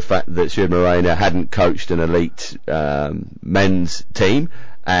around the fact that Syed Moreno hadn't coached an elite men's team,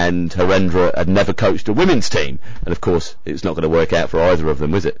 and Harendra had never coached a women's team. And of course, it's not going to work out for either of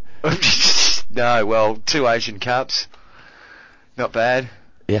them, is it? No, well, 2 Asian Cups. Not bad.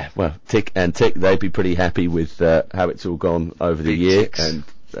 Yeah, well, tick and tick. They'd be pretty happy with how it's all gone over the year. Ticks.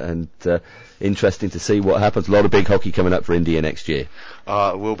 And interesting to see what happens. A lot of big hockey coming up for India next year.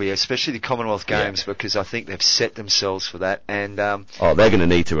 It will be, especially the Commonwealth Games, because I think they've set themselves for that. And they're going to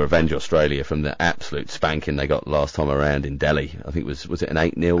need to revenge Australia from the absolute spanking they got last time around in Delhi. I think was it an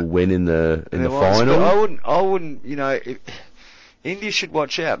 8-0 win in the final? I wouldn't. India should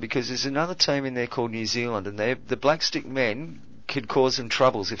watch out, because there's another team in there called New Zealand, and the Black Stick men could cause them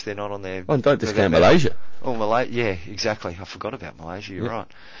troubles if they're not on their... Oh, and don't discount Malaysia. Oh, Malaysia, yeah, exactly. I forgot about Malaysia, you're right.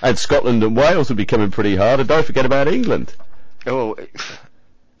 And Scotland and Wales will be coming pretty hard, and don't forget about England. Oh,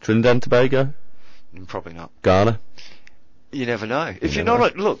 Trinidad and Tobago? Probably not. Ghana? You never know. If you're not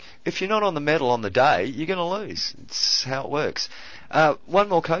on the medal on the day, you're going to lose. It's how it works. One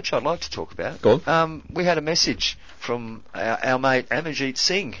more coach I'd like to talk about. Go on. We had a message from our mate Amarjeet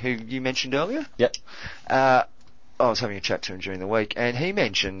Singh, who you mentioned earlier. Yep. I was having a chat to him during the week, and he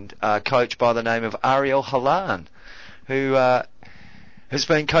mentioned a coach by the name of Ariel Halan, who has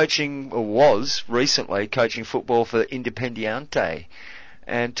been coaching, or was recently coaching football for Independiente,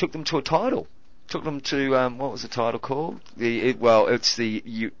 and took them to a title. Took them to, what was the title called? It's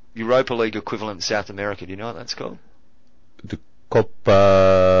the Europa League equivalent in South America. Do you know what that's called? The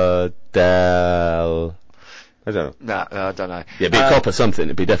Copa del... I don't know. No, I don't know. Yeah, it'd be a copper something.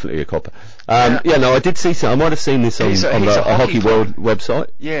 It'd be definitely a copper. I did see some. I might have seen this on the Hockey World website.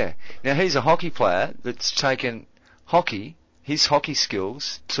 Yeah. Now, he's a hockey player that's taken his hockey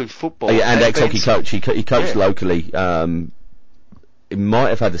skills to football. Oh, yeah, and ex-hockey coach. He coached locally. He might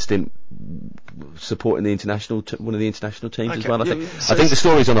have had a stint supporting the one of the international teams as well. I think. I think the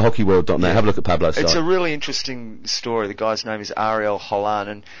story's on the hockeyworld.net. Yeah. Have a look at Pablo's site. It's a really interesting story. The guy's name is Ariel Halan,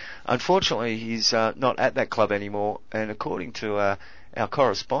 and unfortunately he's not at that club anymore. And according to our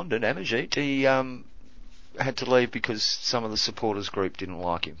correspondent Amarjeet, he had to leave because some of the supporters group didn't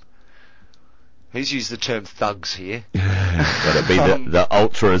like him. He's used the term thugs here. That'll be the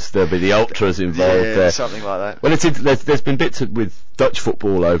ultras. There'll be the ultras involved there. Something like that. Well, there's been bits with Dutch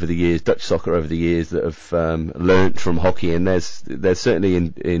football over the years, Dutch soccer over the years that have learnt from hockey, and there's certainly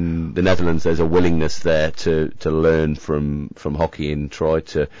in the Netherlands there's a willingness there to learn from hockey and try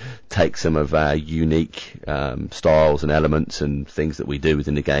to take some of our unique styles and elements and things that we do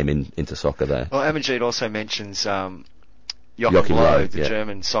within the game into soccer there. Well, Amarjeet also mentions Joachim Low, the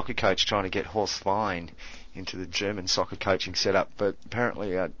German soccer coach, trying to get Horst Wein into the German soccer coaching setup, but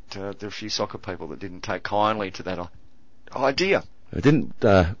apparently there are a few soccer people that didn't take kindly to that idea. Didn't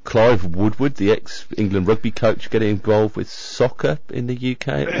Clive Woodward, the ex-England rugby coach, get involved with soccer in the UK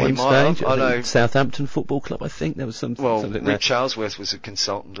at one stage? I know. Southampton Football Club, I think there was something there. Rick Charlesworth was a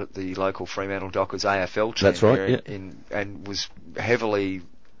consultant at the local Fremantle Dockers AFL team. That's right, and was heavily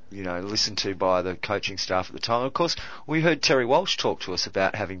listened to by the coaching staff at the time. Of course, we heard Terry Walsh talk to us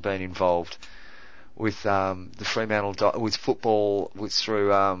about having been involved with the Fremantle with football, through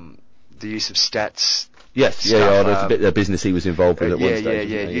the use of stats. Yes, that's a bit of business he was involved with at one stage.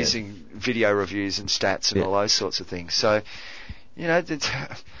 Yeah, using video reviews and stats and all those sorts of things. So,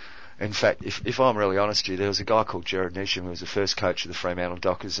 in fact, if I'm really honest with you, there was a guy called Gerard Neesham who was the first coach of the Fremantle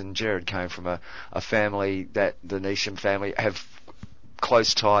Dockers, and Gerard came from a family that the Neesham family have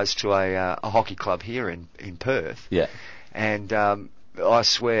close ties to a hockey club here in Perth. Yeah. And I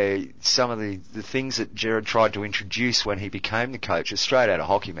swear, some of the things that Gerard tried to introduce when he became the coach are straight out of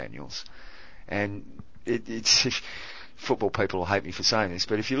hockey manuals. And it's football people will hate me for saying this,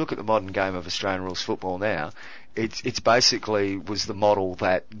 but if you look at the modern game of Australian rules football now, it's basically was the model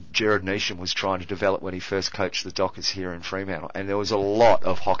that Gerard Neesham was trying to develop when he first coached the Dockers here in Fremantle, and there was a lot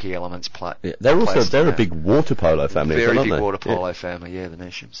of hockey elements Yeah, they're a big water polo family, very aren't big they? water polo family, the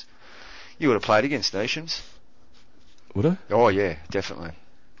Neeshams. You would have played against Neeshams. Would I? Oh yeah, definitely.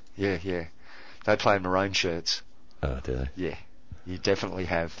 Yeah. They play in maroon shirts. Oh, do they? Yeah. You definitely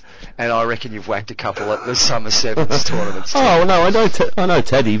have, and I reckon you've whacked a couple at the Summer Sevens tournaments too. Oh no, I know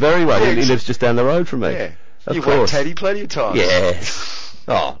Teddy very well. He lives just down the road from me. Yeah, you've whacked Teddy plenty of times. Yeah.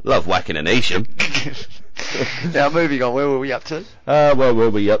 Oh, love whacking an Neesham. Now moving on, where were we up to? Where were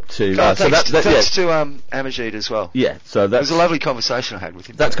we up to? Thanks to Amajid as well. Yeah, so that was a lovely conversation I had with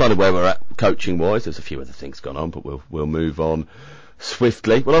him. That's kind of where we're at coaching wise. There's a few other things gone on, but we'll move on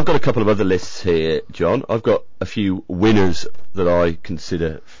swiftly. Well, I've got a couple of other lists here, John. I've got a few winners that I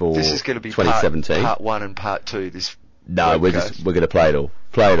consider for 2017. This is going to be part 1 and part 2. No, we're going to play it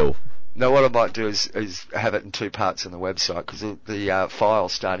all. No, what I might do is have it in 2 parts on the website, because the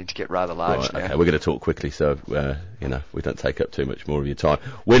file's starting to get rather large now. Okay, we're going to talk quickly, so we don't take up too much more of your time.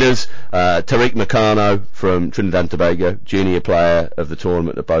 Winners: Tariq Nakano from Trinidad and Tobago, junior player of the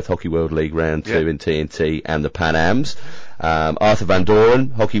tournament at both Hockey World League Round 2 in TNT and the Pan Ams. Arthur Van Doren,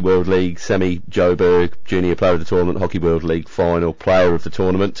 Hockey World League semi Joburg, junior player of the tournament, Hockey World League final player of the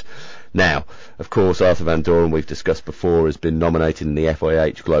tournament. Now, of course, Arthur Van Doren, we've discussed before, has been nominated in the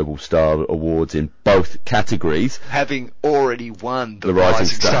FIH Global Star Awards in both categories. Having already won the Rising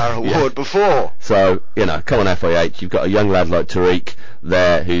Star Award before. So, come on FIH, you've got a young lad like Tariq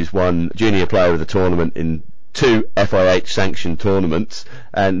there who's won Junior Player of the Tournament in 2 FIH sanctioned tournaments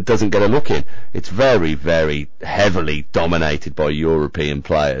and doesn't get a look in. It's very, very heavily dominated by European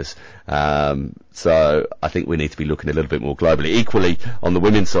players. So I think we need to be looking a little bit more globally. Equally, on the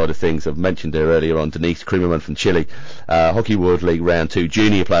women's side of things, I've mentioned her earlier on, Denise Krimmerman from Chile, Hockey World League Round 2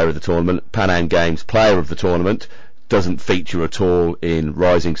 junior player of the tournament, Pan Am Games player of the tournament, doesn't feature at all in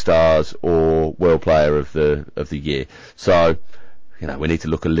Rising Stars or World Player of the Year. So, we need to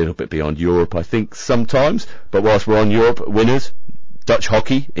look a little bit beyond Europe, I think, sometimes. But whilst we're on Europe, winners, Dutch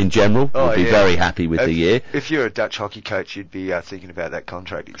hockey in general would be very happy with the year. If you're a Dutch hockey coach, you'd be thinking about that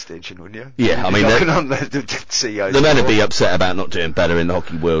contract extension, wouldn't you? Yeah, on the CEO's the men would be upset about not doing better in the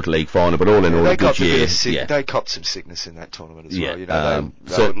Hockey World League final, but all in all, a good year. They copped some sickness in that tournament as well.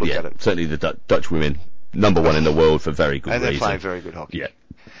 They would look at it. Certainly the Dutch women, number 1 in the world for very good reason. And they're playing very good hockey. Yeah.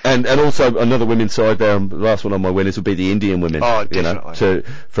 And also another women's side there, the last one on my winners would be the Indian women. Oh, definitely.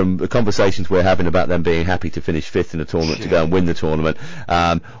 From the conversations we're having about them being happy to finish 5th in the tournament to go and win the tournament.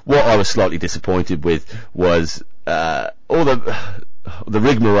 What I was slightly disappointed with was all the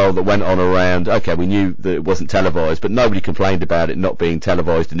rigmarole that went on around. Okay, we knew that it wasn't televised, but nobody complained about it not being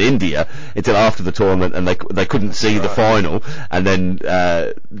televised in India until after the tournament, and they couldn't see the final, and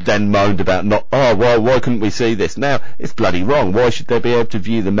then moaned about why couldn't we see this? Now it's bloody wrong. Why should they be able to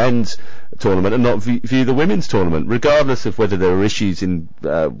view the men's tournament and not view the women's tournament, regardless of whether there are issues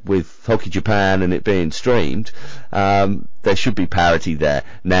with Hockey Japan and it being streamed? There should be parity there.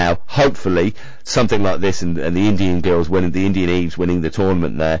 Now, hopefully, something like this and the Indian girls winning, the Indian Eves winning the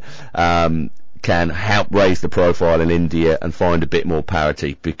tournament there, can help raise the profile in India and find a bit more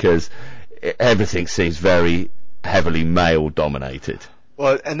parity, because everything seems very heavily male dominated.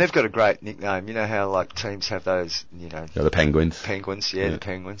 Well, and they've got a great nickname. You know how teams have those, the Penguins. Penguins, the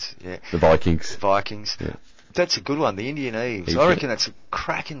Penguins, The Vikings. Yeah. That's a good one, the Indian Eves. I reckon that's a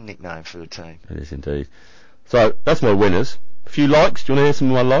cracking nickname for the team. It is indeed. So, that's my winners. A few likes. Do you want to hear some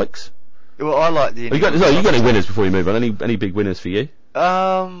of my likes? Well, I like the Indian you got any winners before you move on? Any big winners for you?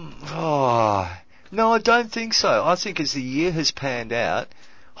 No, I don't think so. I think as the year has panned out,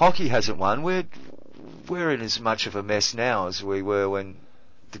 hockey hasn't won. We're in as much of a mess now as we were when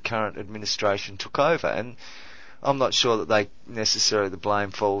the current administration took over, and I'm not sure that the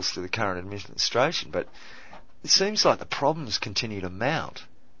blame falls to the current administration, but it seems like the problems continue to mount,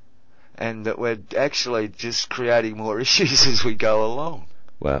 and that we're actually just creating more issues as we go along.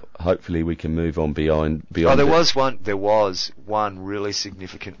 well, hopefully we can move on beyond. Oh, there was one really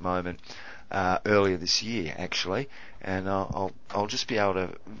significant moment earlier this year, actually, and I'll just be able to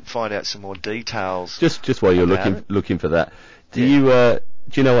find out some more details. Just while you're looking for that, do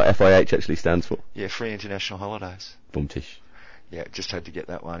you know what FIH actually stands for? Yeah, Free International Holidays. Boomtish. Yeah, just had to get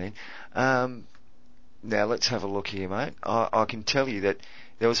that one in. Now let's have a look here, mate. I can tell you that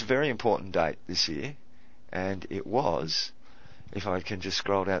there was a very important date this year, and it was, if I can just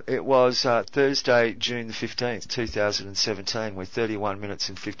scroll down, it was Thursday, June the 15th, 2017, where 31 minutes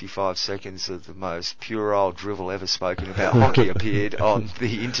and 55 seconds of the most puerile drivel ever spoken about hockey appeared on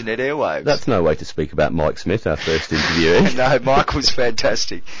the internet airwaves. That's no way to speak about Mike Smith, our first interviewee. No, Mike was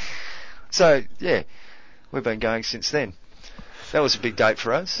fantastic. So, yeah, we've been going since then. That was a big date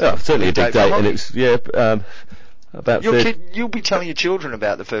for us. Oh, certainly a big date, and it's, about... You'll be telling your children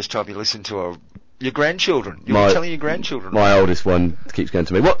about the first time you listened to your grandchildren. You'll be telling your grandchildren. My oldest one keeps going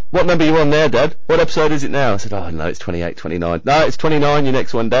to me, what number are you on there, Dad? What episode is it now? I said, oh, no, it's 28, 29. No, it's 29, your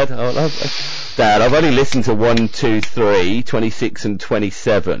next one, Dad. Dad, I've only listened to 1, 2, 3, 26 and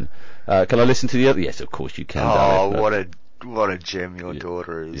 27. Can I listen to the other? Yes, of course you can, darling. Oh, what a gem your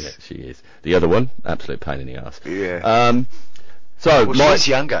daughter is. Yeah, she is. The other one, absolute pain in the arse. Yeah. She's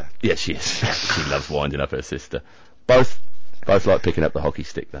younger. Yeah, she is. She loves winding up her sister. Both like picking up the hockey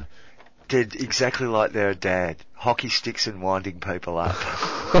stick, though. Did exactly like their dad. Hockey sticks and winding people up.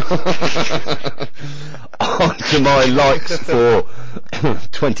 On to my likes for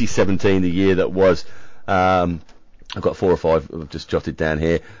 2017, the year that was. I've got 4 or 5 I've just jotted down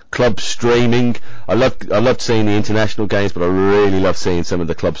here. Club streaming. I loved seeing the international games, but I really loved seeing some of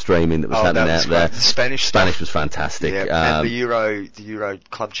the club streaming that was happening out there. The Spanish was fantastic. Yeah, and the Euro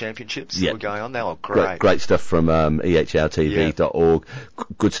Club Championships that were going on. They were great. Great stuff from ehltv.org.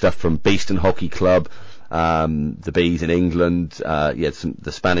 Good stuff from Beeston Hockey Club. The Bees in England.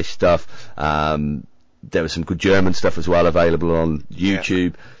 The Spanish stuff. There was some good German stuff as well available on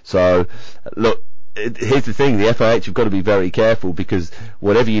YouTube. So, look, here's the thing, the FIH have got to be very careful, because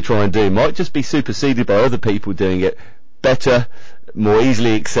whatever you try and do might just be superseded by other people doing it better, more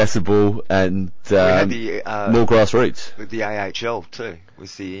easily accessible, and more grassroots. With the AHL too,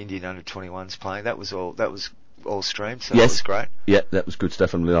 with the Indian under-21s playing, that was all streamed, so yes. That was great. Yeah, that was good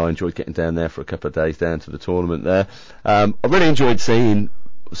stuff, and I enjoyed getting down there for a couple of days down to the tournament there. I really enjoyed seeing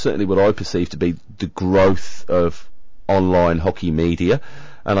certainly what I perceive to be the growth of online hockey media.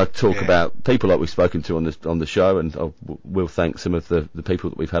 And I talk about people like we've spoken to on the show, and we'll thank some of the people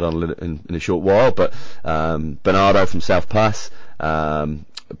that we've had on in a short while. But Bernardo from South Pass,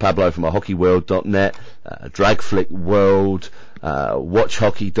 Pablo from hockeyworld.net, Dragflick World,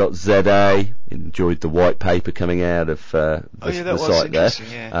 watchhockey.za. Enjoyed the white paper coming out of the site there.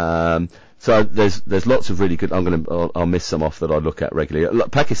 Yeah. So there's lots of really good. I'll miss some off that I look at regularly.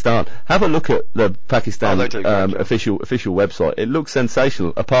 Look, Pakistan. Have a look at the Pakistan official website. It looks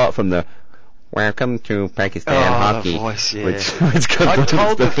sensational. Apart from the "Welcome to Pakistan Hockey," voice, yeah. I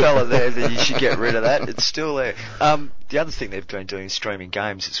told the fella there that you should get rid of that. It's still there. The other thing they've been doing is streaming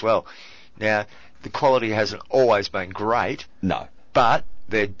games as well. Now the quality hasn't always been great. No. But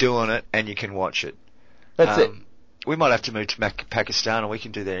they're doing it, and you can watch it. That's it. We might have to move to Pakistan, and we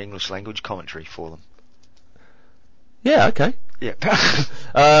can do their English language commentary for them. Yeah, okay. Yeah.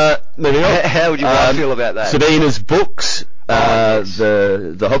 Moving on. How would you feel about that? Sabina's books, yes.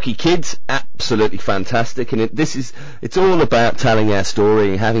 the Hockey Kids, absolutely fantastic, and it's all about telling our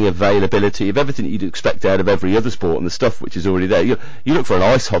story, having availability of everything that you'd expect out of every other sport and the stuff which is already there. You look for an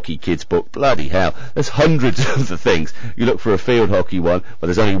ice hockey kids book, bloody hell, there's hundreds of the things. You look for a field hockey one, well,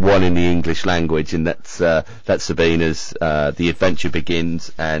 there's only one in the English language, and that's Sabina's The Adventure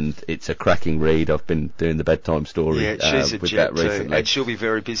Begins, and it's a cracking read. I've been doing the bedtime story she's a with jet that recently. And she'll be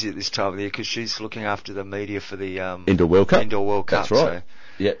very busy at this time of the year, because she's looking after the media for the Indoor World Cup. That's right. So.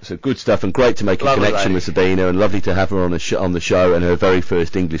 Yeah, so good stuff, and great to make a connection with Sabina, and lovely to have her on the show, and her very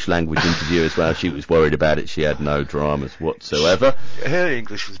first English language interview as well. She was worried about it. She had no dramas whatsoever. Her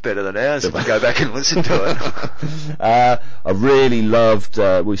English was better than ours if you go back and listen to it. I really loved,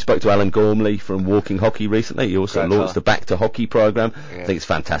 we spoke to Alan Gormley from Walking Hockey recently. He also launched the Back to Hockey program. Yeah. I think it's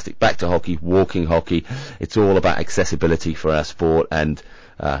fantastic. Back to Hockey, Walking Hockey. It's all about accessibility for our sport, and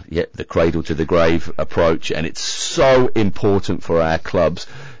the cradle to the grave approach, and it's so important for our clubs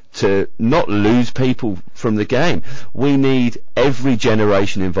to not lose people from the game. We need every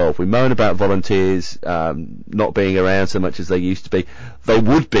generation involved. We moan about volunteers not being around so much as they used to be. They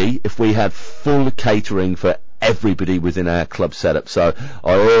would be if we had full catering for everybody within our club setup. So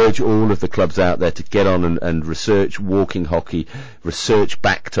I urge all of the clubs out there to get on and research Walking Hockey, research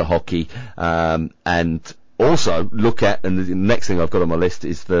Back to Hockey, and also look at, and the next thing I've got on my list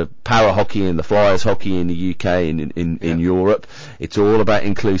is the para hockey and the flyers hockey in the UK and in Europe. It's all about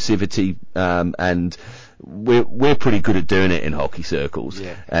inclusivity, and we're pretty good at doing it in hockey circles.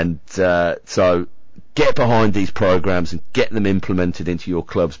 Yeah. And so get behind these programs and get them implemented into your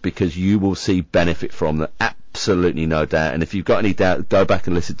clubs, because you will see benefit from them. Absolutely no doubt. And if you've got any doubt, go back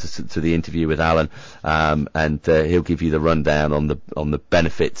and listen to the interview with Alan, and he'll give you the rundown on the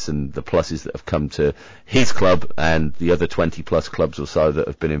benefits and the pluses that have come to his club and the other 20 plus clubs or so that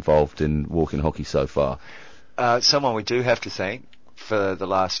have been involved in walking hockey so far. Someone we do have to thank for the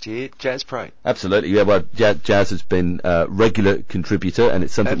last year, Jazz Prate. Absolutely, yeah. Well, Jazz has been a regular contributor, and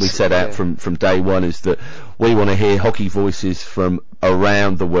it's something we set out from day one, is that we want to hear hockey voices from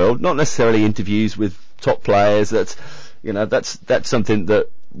around the world, not necessarily interviews with top players. That's something that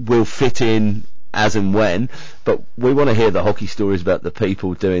will fit in as and when, but we want to hear the hockey stories about the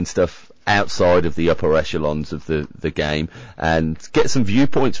people doing stuff outside of the upper echelons of the game, and get some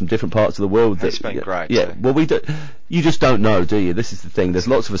viewpoints from different parts of the world. That's been great. Yeah, well, you just don't know, do you? This is the thing. There's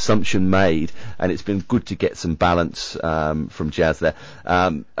lots of assumption made, and it's been good to get some balance from Jazz there.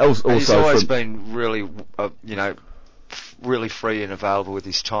 He's always been really, really free and available with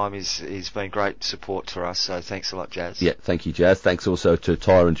his time. He's been great support for us, so thanks a lot, Jazz. Yeah, thank you, Jazz. Thanks also to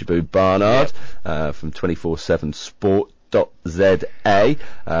Tyron Jabu Barnard from 24/7 Sport. .za,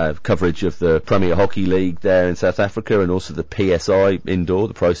 coverage of the Premier Hockey League there in South Africa, and also the PSI Indoor,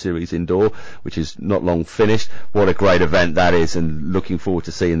 the Pro Series Indoor, which is not long finished. What a great event that is, and looking forward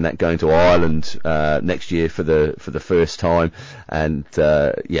to seeing that going to Ireland next year for the first time. And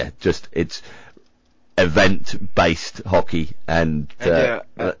it's event-based hockey, and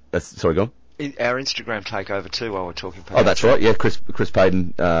sorry, go on. Our Instagram takeover too, while we're talking about. Oh, that's right. Yeah, Chris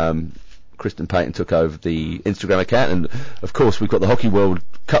Payton. Kristen Payton took over the Instagram account, and of course we've got the Hockey World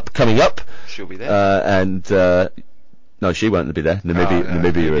Cup coming up. She'll be there. No, she won't be there.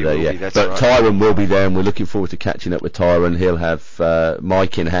 Namibia are there, yeah. But right. Tyron will be there, and we're looking forward to catching up with Tyron. He'll have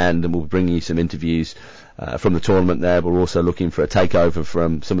mic in hand, and we'll bring you some interviews from the tournament there. We're also looking for a takeover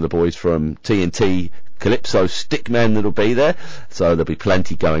from some of the boys from TNT Calypso Stickmen that'll be there. So there'll be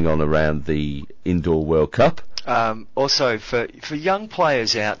plenty going on around the Indoor World Cup. Also for young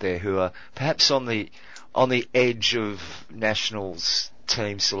players out there who are perhaps on the edge of nationals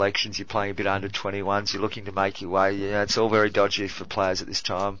team selections, you're playing a bit under 21s, you're looking to make your way. Yeah, it's all very dodgy for players at this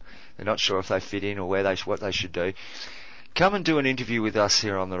time. They're not sure if they fit in or what they should do. Come and do an interview with us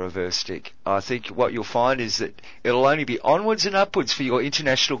here on the Reverse Stick. I think what you'll find is that it'll only be onwards and upwards for your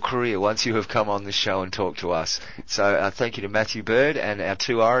international career once you have come on the show and talked to us. So thank you to Matthew Bird and our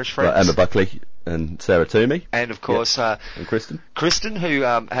two Irish friends. Emma Buckley and Sarah Toomey. And of course, and Kristen. Kristen, who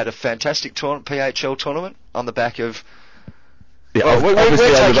had a fantastic PHL tournament on the back of. Yeah, well, we're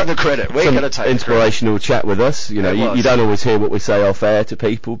taking the credit. We're going to take inspirational chat with us. You don't always hear what we say off air to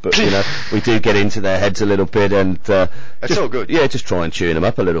people, but we do get into their heads a little bit, and it's all good. Yeah, just try and tune them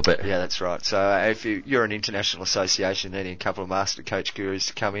up a little bit. Yeah, that's right. So if you're an international association needing a couple of master coach gurus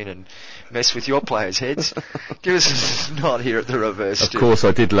to come in and mess with your players' heads, give us a nod here at the Reverse. Of course,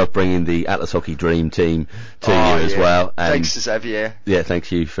 I did love bringing the Atlas Hockey Dream Team to you as well. And thanks to Xavier. Yeah, thank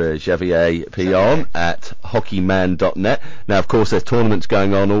you for Xavier Pion at hockeyman.net. Now, of course, there's tournaments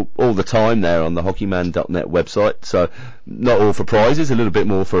going on all the time there on the hockeyman.net website, so not all for prizes, a little bit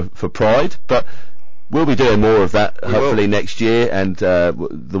more for pride, but we'll be doing more of that hopefully next year. And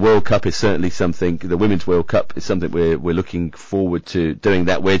the World Cup is certainly something, the Women's World Cup is something we're looking forward to doing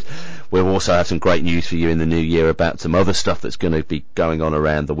that with. We'll also have some great news for you in the new year about some other stuff that's going to be going on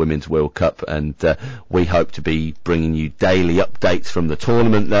around the Women's World Cup, and we hope to be bringing you daily updates from the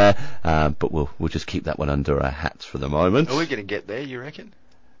tournament there, but we'll just keep that one under our hats for the moment. Are we going to get there, you reckon?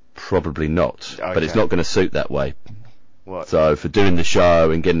 Probably not, okay. But it's not going to suit that way. What? So for doing the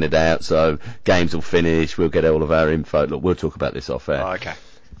show and getting it out, so games will finish, we'll get all of our info. Look, we'll talk about this off air. Oh, okay.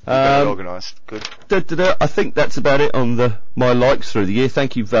 Got it organised. Good. I think that's about it on my likes through the year.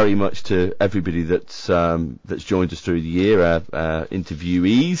 Thank you very much to everybody that's joined us through the year, our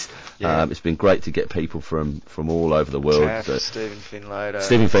interviewees. Yeah. It's been great to get people from all over the world. Stephen Finlater.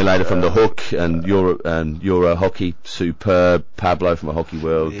 Stephen Finlater from The Hook and Euro Hockey, superb. Pablo from A Hockey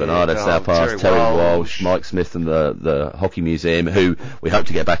World, Bernardo Saupas, Terry Walsh, Mike Smith from the Hockey Museum, who we hope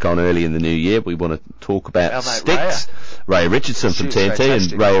to get back on early in the new year. We want to talk about sticks. Raya Richardson from TNT,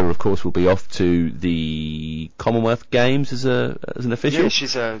 and Raya, of course, will be off to the Commonwealth Games as an official. Yeah,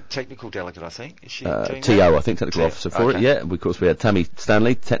 she's a technical delegate, I think. Is she TO, I think, technical officer for it. Yeah, and of course we had Tammy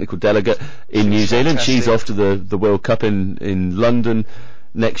Stanley, technical delegate in New Zealand. She's off to the World Cup in London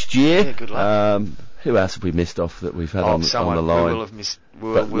next year. Yeah, good luck. Who else have we missed off that we've had on the line? We will have missed.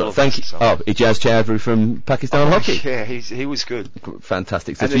 Thank you. Ijaz Chowdhury from Pakistan Hockey. Yeah, he was good.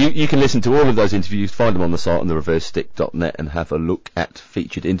 Fantastic. So you can listen to all of those interviews, find them on the site on the reversestick.net and have a look at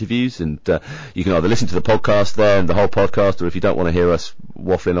featured interviews. And you can either listen to the podcast there and the whole podcast, or if you don't want to hear us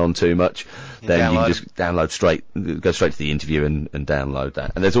waffling on too much, then you can just go straight to the interview and download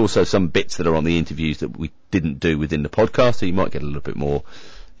that. And there's also some bits that are on the interviews that we didn't do within the podcast, so you might get a little bit more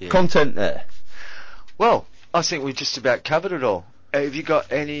content there. Well, I think we've just about covered it all. Have you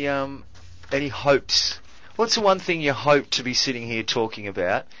got any hopes? What's the one thing you hope to be sitting here talking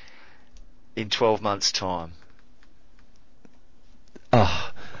about in 12 months' time?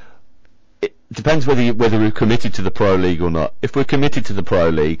 It depends whether we're committed to the Pro League or not. If we're committed to the Pro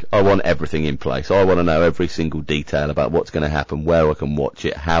League, I want everything in place. I want to know every single detail about what's going to happen, where I can watch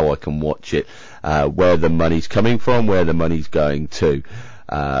it, how I can watch it, where the money's coming from, where the money's going to.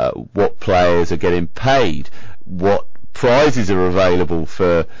 What players are getting paid, what prizes are available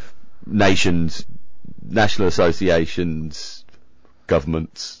for nations, national associations,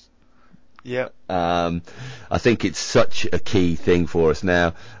 governments. Yeah. I think it's such a key thing for us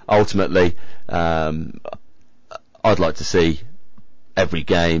now. Ultimately, I'd like to see every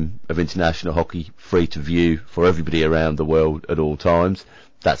game of international hockey free to view for everybody around the world at all times.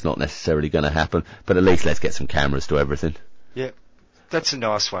 That's not necessarily going to happen, but at least let's get some cameras to everything. Yeah. That's a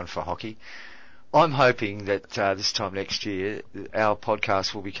nice one for hockey. I'm hoping that this time next year our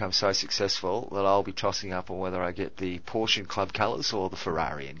podcast will become so successful that I'll be tossing up on whether I get the Porsche club colours or the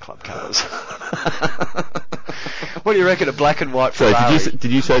Ferrari in club colours. What do you reckon, a black and white Ferrari? So did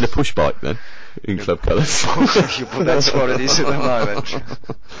you say the push bike then in club colours? Well, that's what it is at the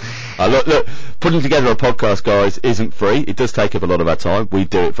moment. Look, putting together a podcast, guys, isn't free. It does take up a lot of our time. We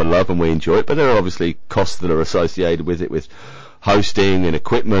do it for love and we enjoy it, but there are obviously costs that are associated with it, with hosting and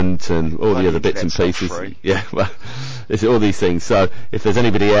equipment and all the other bits and pieces. Yeah, well, it's all these things. So if there's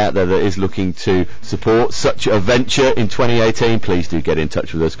anybody out there that is looking to support such a venture in 2018, please do get in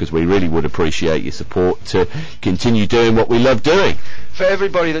touch with us, because we really would appreciate your support to continue doing what we love doing. For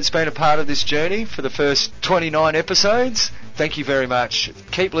everybody that's been a part of this journey for the first 29 episodes, thank you very much.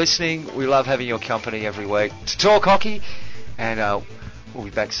 Keep listening. We love having your company every week to talk hockey, and we'll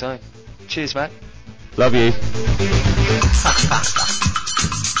be back soon. Cheers, mate. Love you.